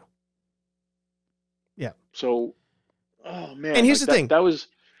 Yeah. Yeah. So, oh man. And here's the thing. That was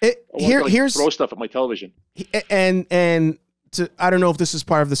here's throw stuff at my television. And I don't know if this is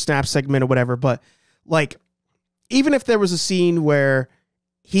part of the snap segment or whatever, but like even if there was a scene where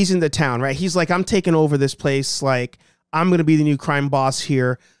he's in the town, right? He's like, I'm taking over this place. Like, I'm going to be the new crime boss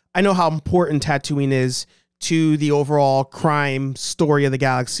here. I know how important Tatooine is to the overall crime story of the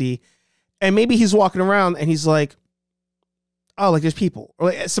galaxy. And maybe he's walking around and he's like, oh, like there's people. Or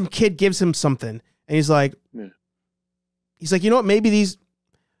like some kid gives him something. And he's like, you know what?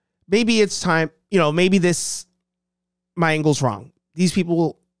 Maybe it's time, maybe my angle's wrong. These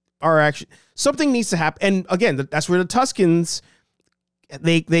people are actually, something needs to happen. And again, that's where the Tuskens,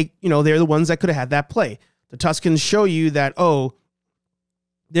 they're the ones that could have had that play. The Tuskens show you that, oh,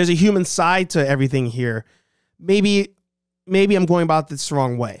 there's a human side to everything here. Maybe I'm going about this the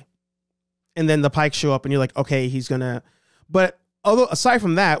wrong way. And then the Pikes show up and you're like, okay, he's gonna, but although aside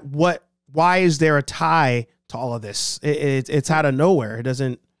from that, why is there a tie to all of this? It's out of nowhere.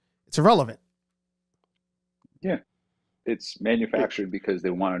 It's irrelevant. Yeah. It's manufactured because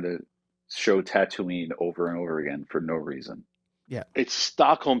they wanted to show Tatooine over and over again for no reason. Yeah. It's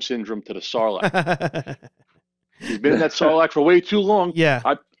Stockholm syndrome to the Sarlacc. He's been in that Sarlacc for way too long.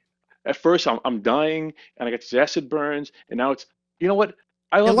 Yeah. At first I'm dying and I got these acid burns and now it's, you know what?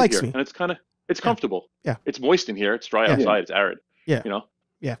 I love it here. Me. And it's comfortable. Yeah. It's moist in here. It's dry outside. It's arid. Yeah.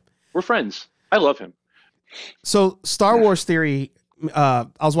 Yeah. We're friends. I love him. So Star Wars Theory, I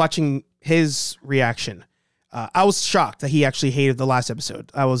was watching his reaction. I was shocked that he actually hated the last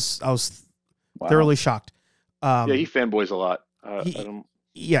episode. I was thoroughly shocked. Yeah, he fanboys a lot.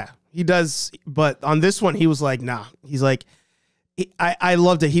 Yeah, he does. But on this one, he was like, nah. He's like, I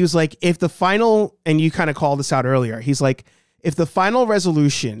loved it. He was like, if the final, and you kind of called this out earlier, he's like, if the final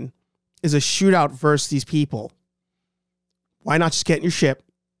resolution is a shootout versus these people, why not just get in your ship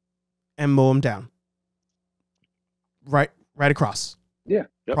and mow them down? Right across. Yeah.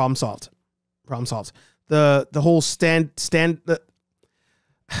 Yep. Problem solved. The whole stand.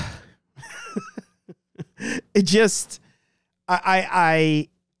 It just, I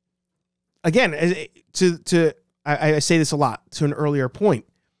again, I say this a lot to an earlier point.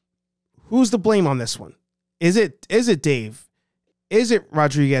 Who's the blame on this one? Is it Dave? Is it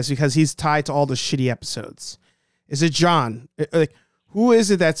Rodriguez because he's tied to all the shitty episodes? Is it John? Like, who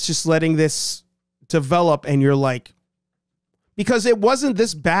is it that's just letting this develop? And you're like, because it wasn't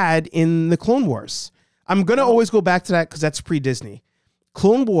this bad in the Clone Wars. I'm going to always go back to that because that's pre-Disney.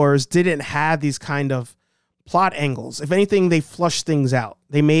 Clone Wars didn't have these kind of plot angles. If anything, they flushed things out.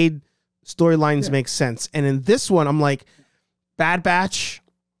 They made storylines make sense. And in this one, I'm like, Bad Batch,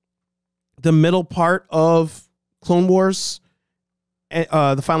 the middle part of Clone Wars,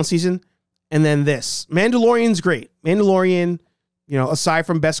 the final season, and then this. Mandalorian's great. Mandalorian, aside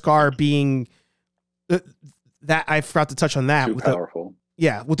from Beskar being that, I forgot to touch on that. Too powerful.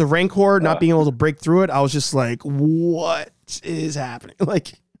 With the Rancor not being able to break through it, I was just like, what is happening?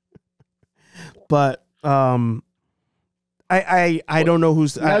 Like, but I don't know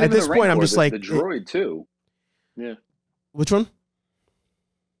who's at this point. I'm just like the droid too. Yeah. Which one?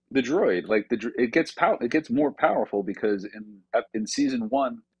 the droid, like it gets more powerful because in season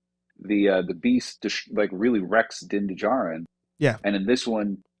one, the beast like really wrecks Din Djarin, Yeah. and in this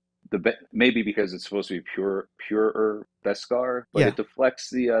one, maybe because it's supposed to be purer Beskar, but Yeah. it deflects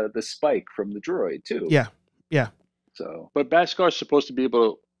the spike from the droid too. Yeah. Yeah. So, But Beskar is supposed to be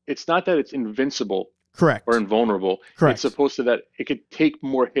able to. It's not that it's invincible Correct. or invulnerable. Correct. It's supposed to that it could take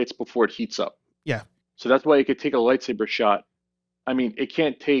more hits before it heats up. Yeah. So that's why it could take a lightsaber shot. I mean, it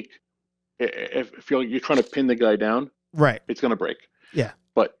can't take if you're trying to pin the guy down. Right. It's gonna break. Yeah.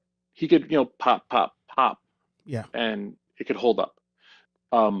 But he could, pop, pop, pop. Yeah. And it could hold up.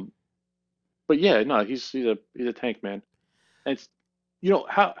 But yeah, no, he's a tank, man. And it's,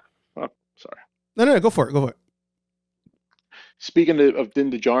 how. Oh, sorry. No, go for it. Go for it. Speaking of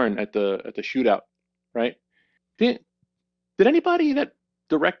Din Djarin at the shootout, right? Did anybody that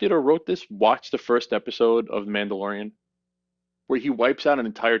directed or wrote this watch the first episode of Mandalorian, where he wipes out an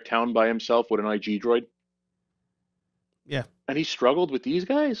entire town by himself with an IG droid? Yeah. And he struggled with these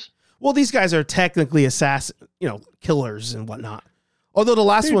guys? Well, these guys are technically killers and whatnot. Although the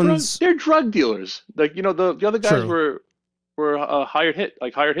last ones, they're drug dealers. Like, the other guys True. were hired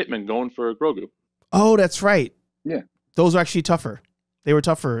hitmen going for Grogu. Oh, that's right. Yeah. Those are actually tougher. They were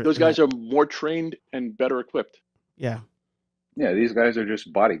tougher. Those guys are more trained and better equipped. Yeah. yeah, these guys are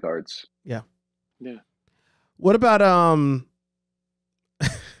just bodyguards. Yeah. What about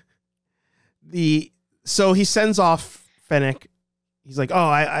so he sends off Fennec. He's like, "Oh,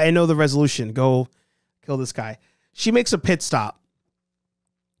 I know the resolution. Go kill this guy." She makes a pit stop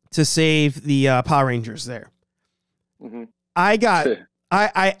to save the Power Rangers there. Mm-hmm.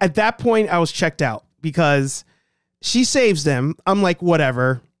 I at that point I was checked out because she saves them. I'm like,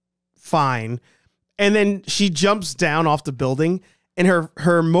 whatever, fine. And then she jumps down off the building, and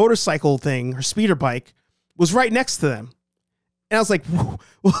her motorcycle thing, her speeder bike, was right next to them. And I was like, I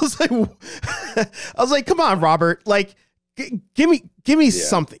was like, come on, Robert, like, give me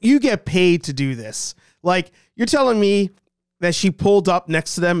something. You get paid to do this. Like, you're telling me that she pulled up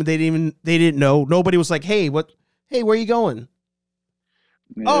next to them and they didn't know. Nobody was like, hey, where are you going?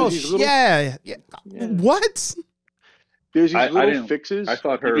 Yeah, Oh, yeah. What? There's these little fixes. I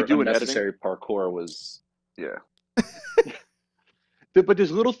thought her unnecessary parkour was, yeah. But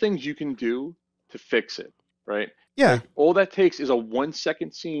there's little things you can do to fix it, right? Yeah. Like, all that takes is a 1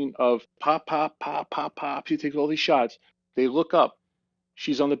 second scene of pop, pop, pop, pop, pop. She takes all these shots. They look up.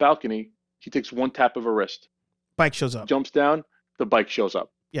 She's on the balcony. She takes one tap of her wrist. Bike shows up. Jumps down. The bike shows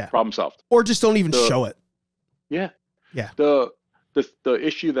up. Yeah. Problem solved. Or just don't even show it. Yeah. Yeah. The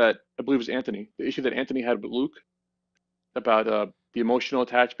issue that I believe was Anthony, the issue that Anthony had with Luke about the emotional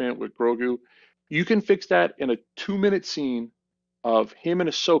attachment with Grogu, you can fix that in a 2-minute scene of him and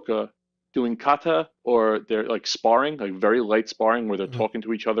Ahsoka doing kata, or they're like sparring, like very light sparring where they're talking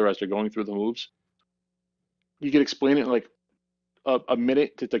to each other as they're going through the moves. You can explain it in like a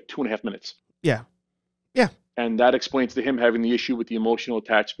minute to like 2.5 minutes. Yeah. Yeah. And that explains to him having the issue with the emotional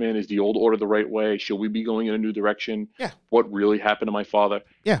attachment. Is the old order the right way? Should we be going in a new direction? Yeah. What really happened to my father?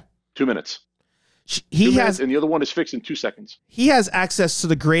 Yeah. 2 minutes. He has, and the other one is fixed in 2 seconds. He has access to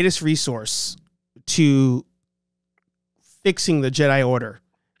the greatest resource to fixing the Jedi Order,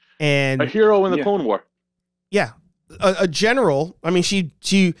 and a hero in the Clone War. Yeah, a general. I mean,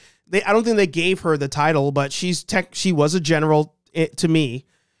 I don't think they gave her the title, but she was a general to me.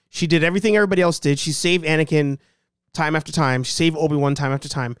 She did everything everybody else did. She saved Anakin time after time. She saved Obi-Wan time after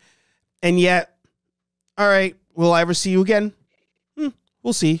time, and yet, all right, will I ever see you again?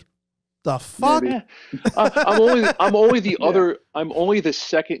 We'll see. The fuck? Yeah. I'm only the other. I'm only the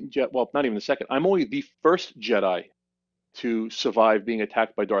second Jedi. Well, not even the second. I'm only the first Jedi to survive being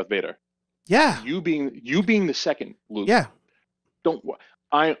attacked by Darth Vader. Yeah. You being the second, Luke. Yeah.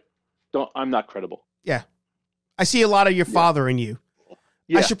 I'm not credible. Yeah. I see a lot of your father in you.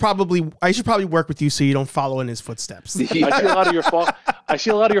 Yeah. I should probably work with you so you don't follow in his footsteps. I see a lot of your I see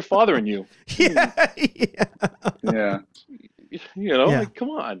a lot of your father in you. Yeah. Yeah. Like, come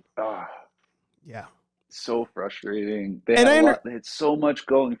on. Yeah. So frustrating. They had so much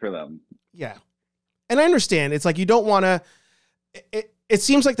going for them. Yeah. And I understand. It's like you don't want to. It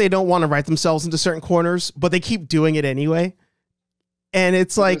seems like they don't want to write themselves into certain corners, but they keep doing it anyway. And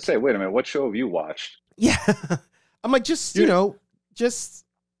it's like, say, wait a minute, what show have you watched? Yeah, I'm like, just. You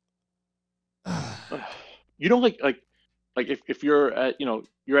don't like if you're at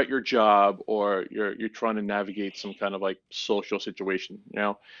your job, or you're trying to navigate some kind of like social situation,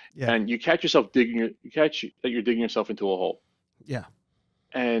 and you catch yourself digging yourself into a hole. Yeah.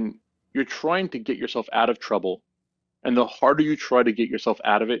 And you're trying to get yourself out of trouble, and the harder you try to get yourself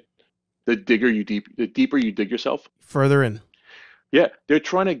out of it, the deeper you dig yourself. Further in. Yeah, they're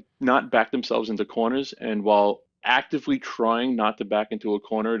trying to not back themselves into corners, and while actively trying not to back into a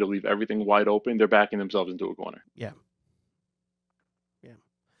corner to leave everything wide open, they're backing themselves into a corner. Yeah. Yeah.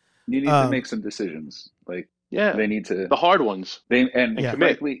 You need to make some decisions. Like Yeah, they need to the hard ones and and Yeah.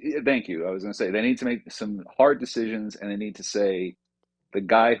 commit. frankly, thank you. I was going to say they need to make some hard decisions, and they need to say the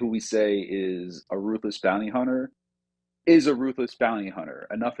guy who we say is a ruthless bounty hunter is a ruthless bounty hunter.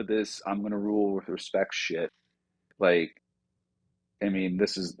 Enough of this. I'm going to rule with respect. Shit. Like, I mean,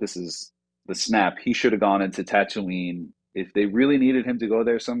 this is the snap. He should have gone into Tatooine if they really needed him to go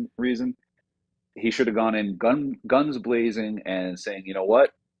there. Some reason he should have gone in guns blazing and saying, you know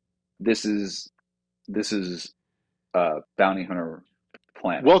what, this is bounty hunter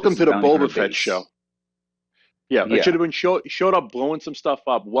planet. Welcome This is to the bounty hunter Boba Fett base. show. Yeah, it should Yeah, have been showed up blowing some stuff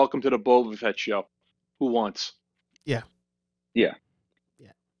up. Welcome to the Boba Fett show. Who wants? Yeah. yeah.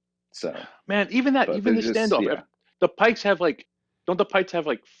 Yeah. So, Man, even the just standoff. yeah. If the Pikes have like, don't the Pikes have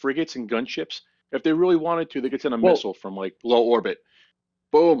like frigates and gunships? If they really wanted to, they could send a Well, missile from like low orbit.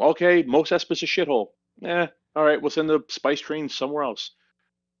 Boom. Okay, Mos Espa's a shithole. All right, we'll send the spice train somewhere else.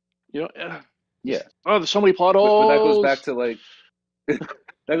 You know, yeah. oh, there's so many plot But that goes holes. back to like that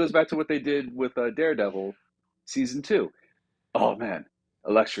goes back to what they did with Daredevil season 2. Oh man,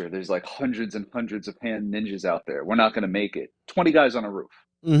 Elektra, there's like hundreds and hundreds of hand ninjas out there. We're not going to make it. 20 guys on a roof.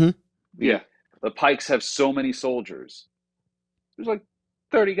 Mm-hmm. Yeah. The Pikes have so many soldiers. There's like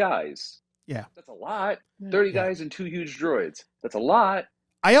 30 guys. Yeah. That's a lot. 30 guys and 2 huge droids. That's a lot.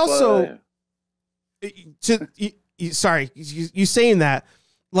 I also, But, sorry, you saying that,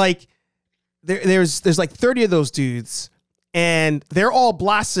 like, there's like 30 of those dudes, and they're all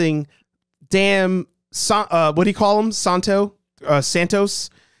blasting damn, what do you call them? Santos.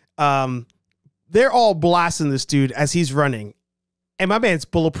 They're all blasting this dude as he's running, and my man's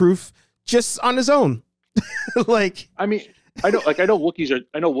bulletproof just on his own. Like, I mean, I know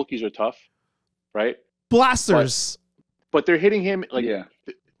Wookiees are tough, right? blasters. But they're hitting him like Yeah.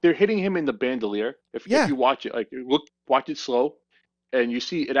 they're hitting him in the bandolier. If you watch it, like watch it slow, and you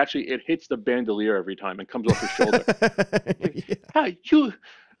see it hits the bandolier every time and comes off his shoulder. Like,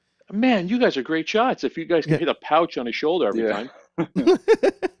 you guys are great shots. If you guys can hit a pouch on his shoulder every time.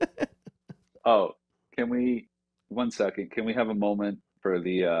 Oh, can we 1 second? Can we have a moment for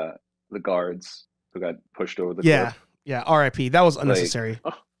the guards who got pushed over the cliff? Yeah. R.I.P. That was unnecessary.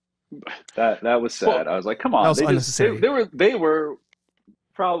 That was sad. I was like, come on, that was unnecessary. They were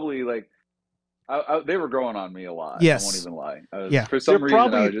probably like they were growing on me a lot. Yes. I won't even lie. For some They're reason,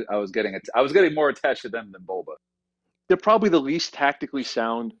 probably- I was getting more attached to them than Boba. They're probably the least tactically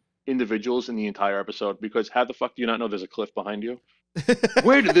sound individuals in the entire episode, because how the fuck do you not know there's a cliff behind you?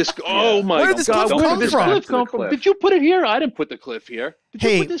 Where did this go? Oh my Where did this God, cliff where come did this from? cliff come from? Did you put it here? I didn't put the cliff here. Did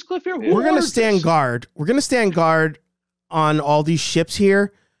you put this cliff here? Who We're gonna ordered stand this? guard. We're gonna stand guard on all these ships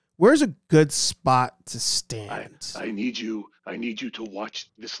here. Where's a good spot to stand? I need you to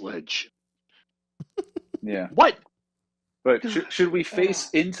watch this ledge. Yeah. What? But should we face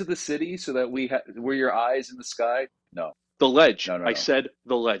into the city so that we're your eyes in the sky? No. The ledge. No. I said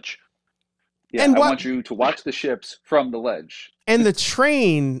the ledge. Yeah, And I what- want you to watch the ships from the ledge. And the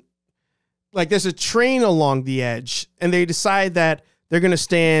train, like there's a train along the edge, and they decide that they're gonna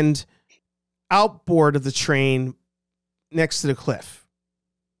stand outboard of the train next to the cliff.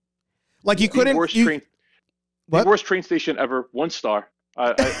 Like you couldn't. The worst train station ever. 1 star.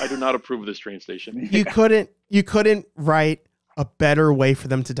 I do not approve of this train station. You couldn't write a better way for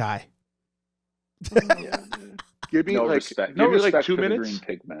them to die. Give me No like respect. give No me like respect 2 for the minutes.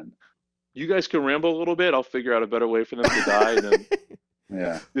 green pigmen. You guys can ramble a little bit. I'll figure out a better way for them to die. And then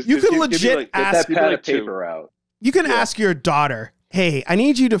Yeah. You can legit Get ask. that pad like of 2. paper out. You can ask your daughter, "Hey, I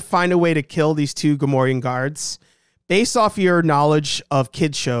need you to find a way to kill these 2 Gamorrean guards. Based off your knowledge of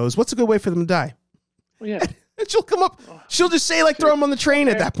kid shows, what's a good way for them to die?" Well, yeah. And she'll come up. She'll just say, like, throw them on the train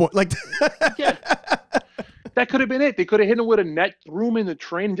at that point. Like, Yeah. That could have been it. They could have hit him with a net, threw him in the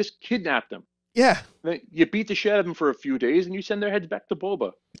train, and just kidnapped him. yeah. Then you beat the shit out of them for a few days, and you send their heads back to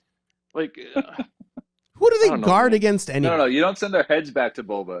Boba. Like, Who do they don't know, guard man. against anyway? No. You don't send their heads back to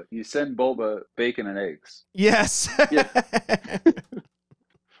Boba. You send Boba bacon and eggs. Yes. Yeah.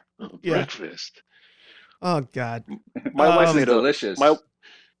 Yeah. breakfast. Oh God. My wife This is made delicious.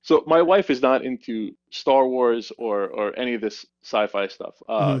 my wife is not into Star Wars or any of this sci-fi stuff.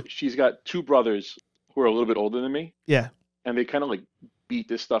 She's got 2 brothers who are a little bit older than me, Yeah. and they kind of like beat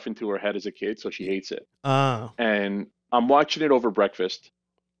this stuff into her head as a kid, so she hates it. Oh. And I'm watching it over breakfast.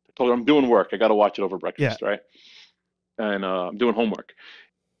 I told her I'm doing work. I got to watch it over breakfast, right? And I'm doing homework.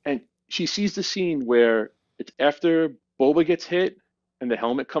 And she sees the scene where it's after Boba gets hit and the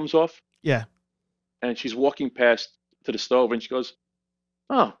helmet comes off. Yeah. And she's walking past to the stove, and she goes,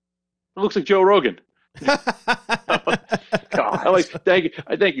 Oh, it looks like Joe Rogan. I God. like. Thank you.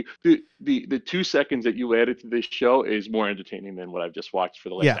 I thank you. The 2 seconds that you added to this show is more entertaining than what I've just watched for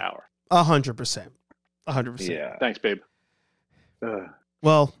the last Yeah, hour. 100%. 100%. Yeah. Thanks, babe.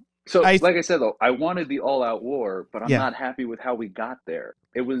 Well, So, I like I said, though, I wanted the all-out war, but I'm yeah, not happy with how we got there.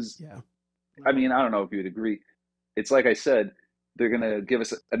 It was, yeah, I mean, I don't know if you'd agree. It's like I said, they're gonna give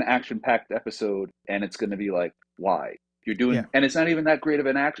us an action-packed episode, and it's gonna be like, why? You're yeah, doing, and it's not even that great of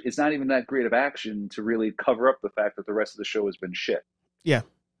an action. It's not even that great of action to really cover up the fact that the rest of the show has been shit. yeah.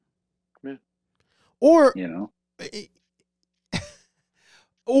 Yeah. Or You know?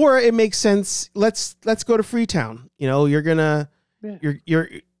 or it makes sense. Let's go to Freetown. You know, you're gonna Yeah.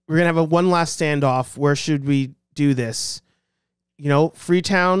 we're gonna have a one last standoff. Where should we do this? You know,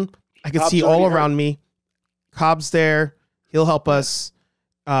 Freetown. I can Cobb's see all already around hurt. me. Cobb's there. He'll help us.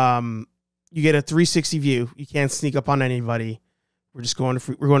 You get a 360 view. You can't sneak up on anybody. We're just going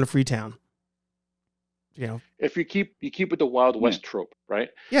to we're going to Freetown. You know. If you keep with the Wild West trope, right?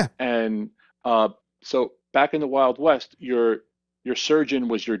 Yeah. And so back in the Wild West, your surgeon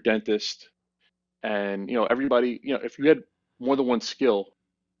was your dentist, and everybody. If you had more than one skill,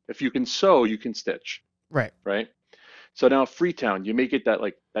 if you can sew, you can stitch, Right. right? So now Freetown, you make it that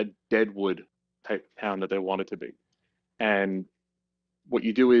Deadwood type town that they want it to be, and what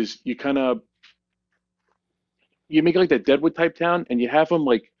you do is you make it like that Deadwood type town, and you have them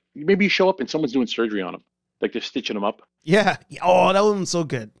maybe you show up and someone's doing surgery on them, like they're stitching them up. Yeah. Oh, that one's so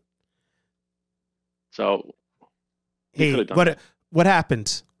good. So you could Hey, have done that. what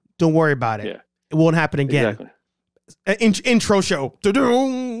happened? Don't worry about it. Yeah, It won't happen again. exactly. Intro show.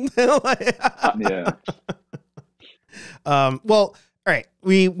 Yeah. Well, all right.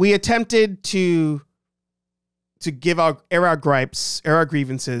 We attempted to give air our gripes, air our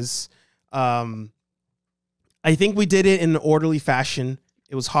grievances. I think we did it in an orderly fashion.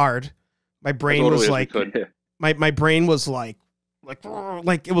 It was hard. My brain orderly was as we like could. my brain was like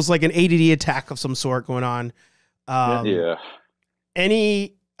it was like an ADD attack of some sort going on. Yeah.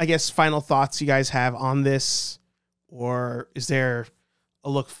 Any, I guess, final thoughts you guys have on this, or is there a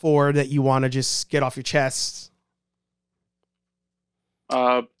look forward that you want to just get off your chest?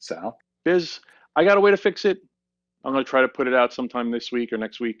 Sal? Biz, I got a way to fix it. I'm gonna try to put it out sometime this week or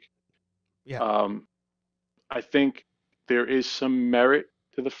next week. Yeah. I think there is some merit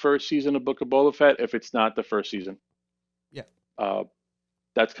to the first season of Book of Boba Fett if it's not the first season. Yeah.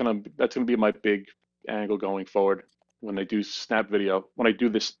 That's gonna be my big angle going forward when they do snap video. When I do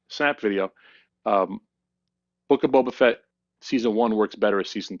this snap video, um, Book of Boba Fett season 1 works better as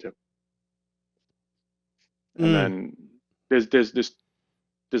season 2, and then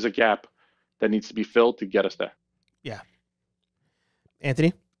there's a gap that needs to be filled to get us there. Yeah.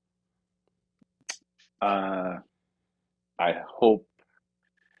 Anthony? I hope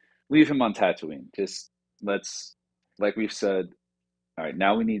leave him on Tatooine. Just let's, like we've said, all right,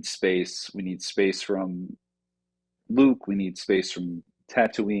 now we need space. We need space from Luke. We need space from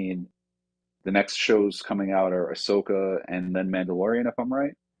Tatooine. The next shows coming out are Ahsoka and then Mandalorian, if I'm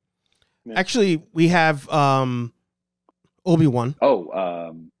right. Yeah. Actually, we have Obi-Wan.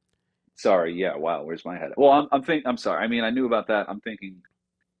 Oh, sorry. Yeah. Wow. Where's my head? Well, I'm sorry. I mean, I knew about that. I'm thinking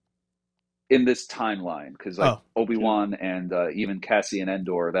in this timeline because Obi-Wan and even Cassian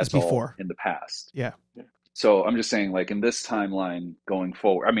Endor, that's all before. in the past. Yeah. So I'm just saying, like in this timeline going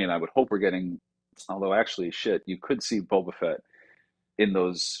forward. I mean, I would hope we're getting. Although, actually, shit, you could see Boba Fett in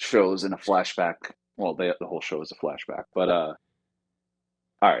those shows in a flashback. Well, the whole show is a flashback. But all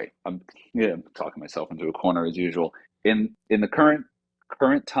right, I'm talking myself into a corner as usual. In the current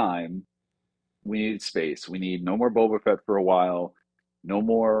time, we need space. We need no more Boba Fett for a while. No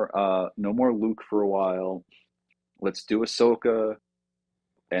more Luke for a while. Let's do Ahsoka,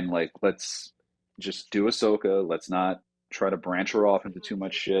 and let's just do Ahsoka. Let's not try to branch her off into too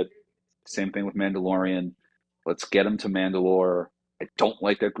much shit. Same thing with Mandalorian. Let's get him to Mandalore. I don't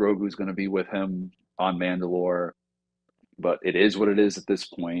like that Grogu's going to be with him on Mandalore, but it is what it is at this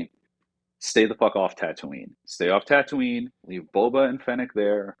point. Stay the fuck off Tatooine. Stay off Tatooine. Leave Boba and Fennec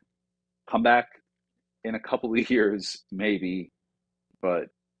there. Come back in a couple of years, maybe, but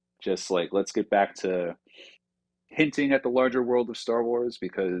just let's get back to hinting at the larger world of Star Wars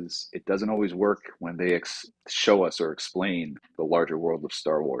because it doesn't always work when they show us or explain the larger world of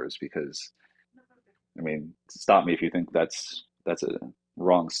Star Wars. Because, I mean, stop me if you think that's a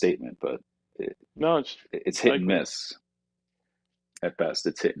wrong statement, but No, it's hit and miss at best.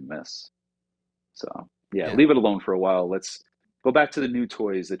 It's hit and miss. So yeah, leave it alone for a while. Let's go back to the new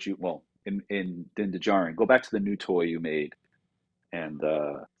toys that you in Din Djarin. Go back to the new toy you made, and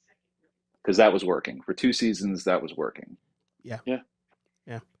because that was working for 2 seasons. That was working. Yeah. Yeah.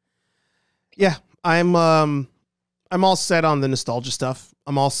 Yeah, I'm all set on the nostalgia stuff.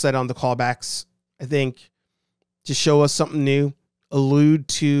 I'm all set on the callbacks. I think to show us something new, allude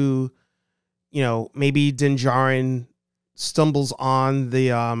to, maybe Din Djarin stumbles on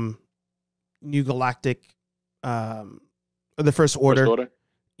the new galactic or the First Order.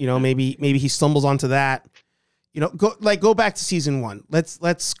 Maybe he stumbles onto that. Go back to season 1.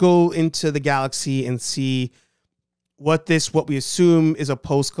 Let's go into the galaxy and see what we assume is a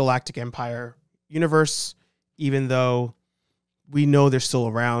post-galactic empire universe, even though we know they're still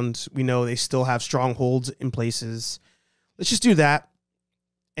around. We know they still have strongholds in places. Let's just do that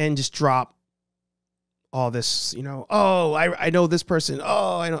and just drop all this, I know this person.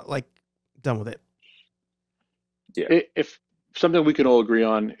 Oh, I know, done with it. Yeah. If something we can all agree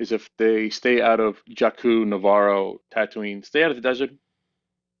on is if they stay out of Jakku, Navarro, Tatooine, stay out of the desert,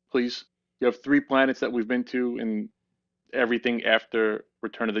 please. You have 3 planets that we've been to and everything after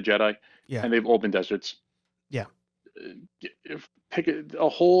Return of the Jedi, and they've all been deserts. Yeah. Pick a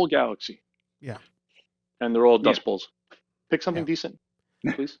whole galaxy. Yeah. And they're all dust bowls. Pick something decent,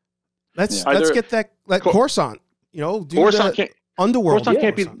 please. Let's get that Coruscant. Do Coruscant the underworld. Coruscant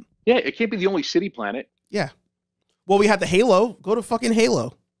can't be. Yeah, it can't be the only city planet. Yeah. Well, we had the Halo. Go to fucking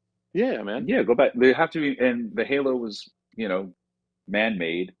Halo. Yeah, man. Yeah, go back. They have to be, and the Halo was,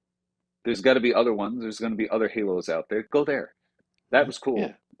 man-made. There's got to be other ones. There's going to be other Halos out there. Go there. That was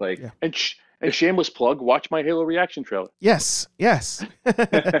cool. Yeah. And shameless plug. Watch my Halo reaction trailer. Yes.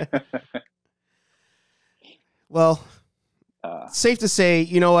 Well, safe to say,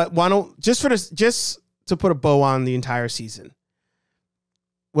 you know what? Why don't just to put a bow on the entire season?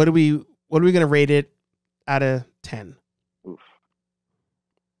 What are we going to rate it out of 10? Oof,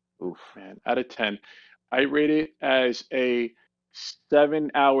 man. Out of 10, I rate it as a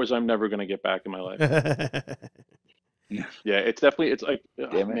 7 hours I'm never going to get back in my life. Yeah, it's like,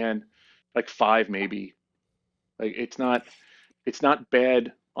 man, like 5 maybe. Like it's not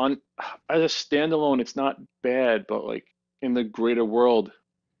bad on as a standalone. It's not bad, but like in the greater world,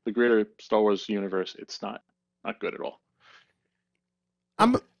 the greater Star Wars universe, it's not good at all.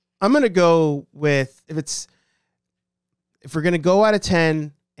 I'm gonna go with if we're gonna go out of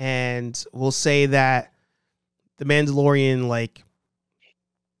 10, and we'll say that The Mandalorian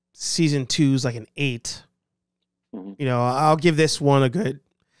season 2 is like an 8. Mm-hmm. I'll give this one a good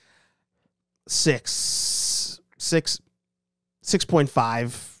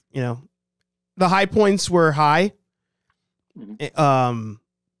 6.5. The high points were high,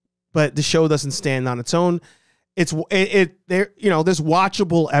 but the show doesn't stand on its own. There's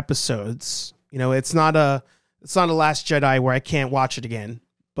watchable episodes. It's not a Last Jedi where I can't watch it again,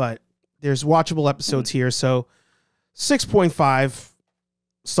 but there's watchable episodes here. So 6.5.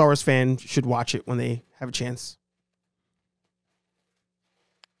 Star Wars fan should watch it when they have a chance.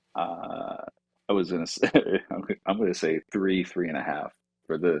 I was gonna say I'm gonna say 3.5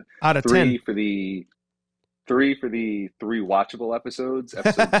 for the out of 3 10 for the 3 for the 3 watchable episodes.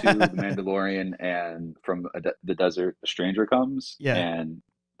 Episode 2, The Mandalorian, and From the Desert, A Stranger Comes. Yeah. And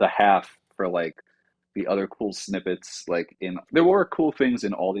the half for the other cool snippets. There were cool things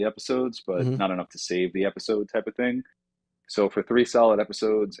in all the episodes, but not enough to save the episode type of thing. So for 3 solid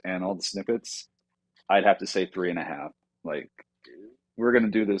episodes and all the snippets, I'd have to say 3.5. We're going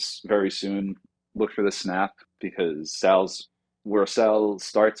to do this very soon. Look for the snap, because where Sal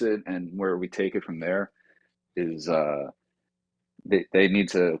starts it and where we take it from there is they need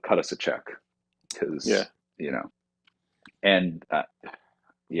to cut us a check, because and I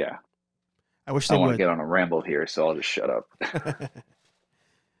wish they want would to get on a ramble here, so I'll just shut up.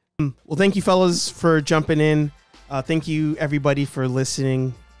 Well, thank you fellas for jumping in. Thank you everybody for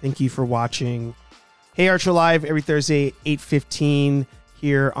listening. Thank you for watching. Hey Archer Live every Thursday, 8:15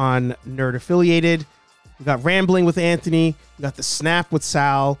 here on Nerd Affiliated. We got Rambling with Anthony. We got the Snap with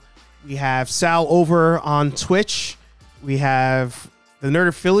Sal. We have Sal over on Twitch. We have the Nerd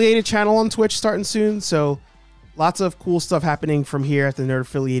Affiliated channel on Twitch starting soon. So lots of cool stuff happening from here at the Nerd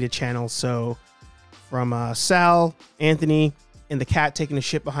Affiliated channel. So from Sal, Anthony, and the cat taking a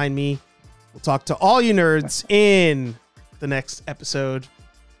shit behind me, we'll talk to all you nerds in the next episode.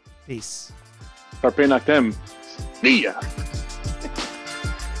 Peace. Carpe Noctem. See ya.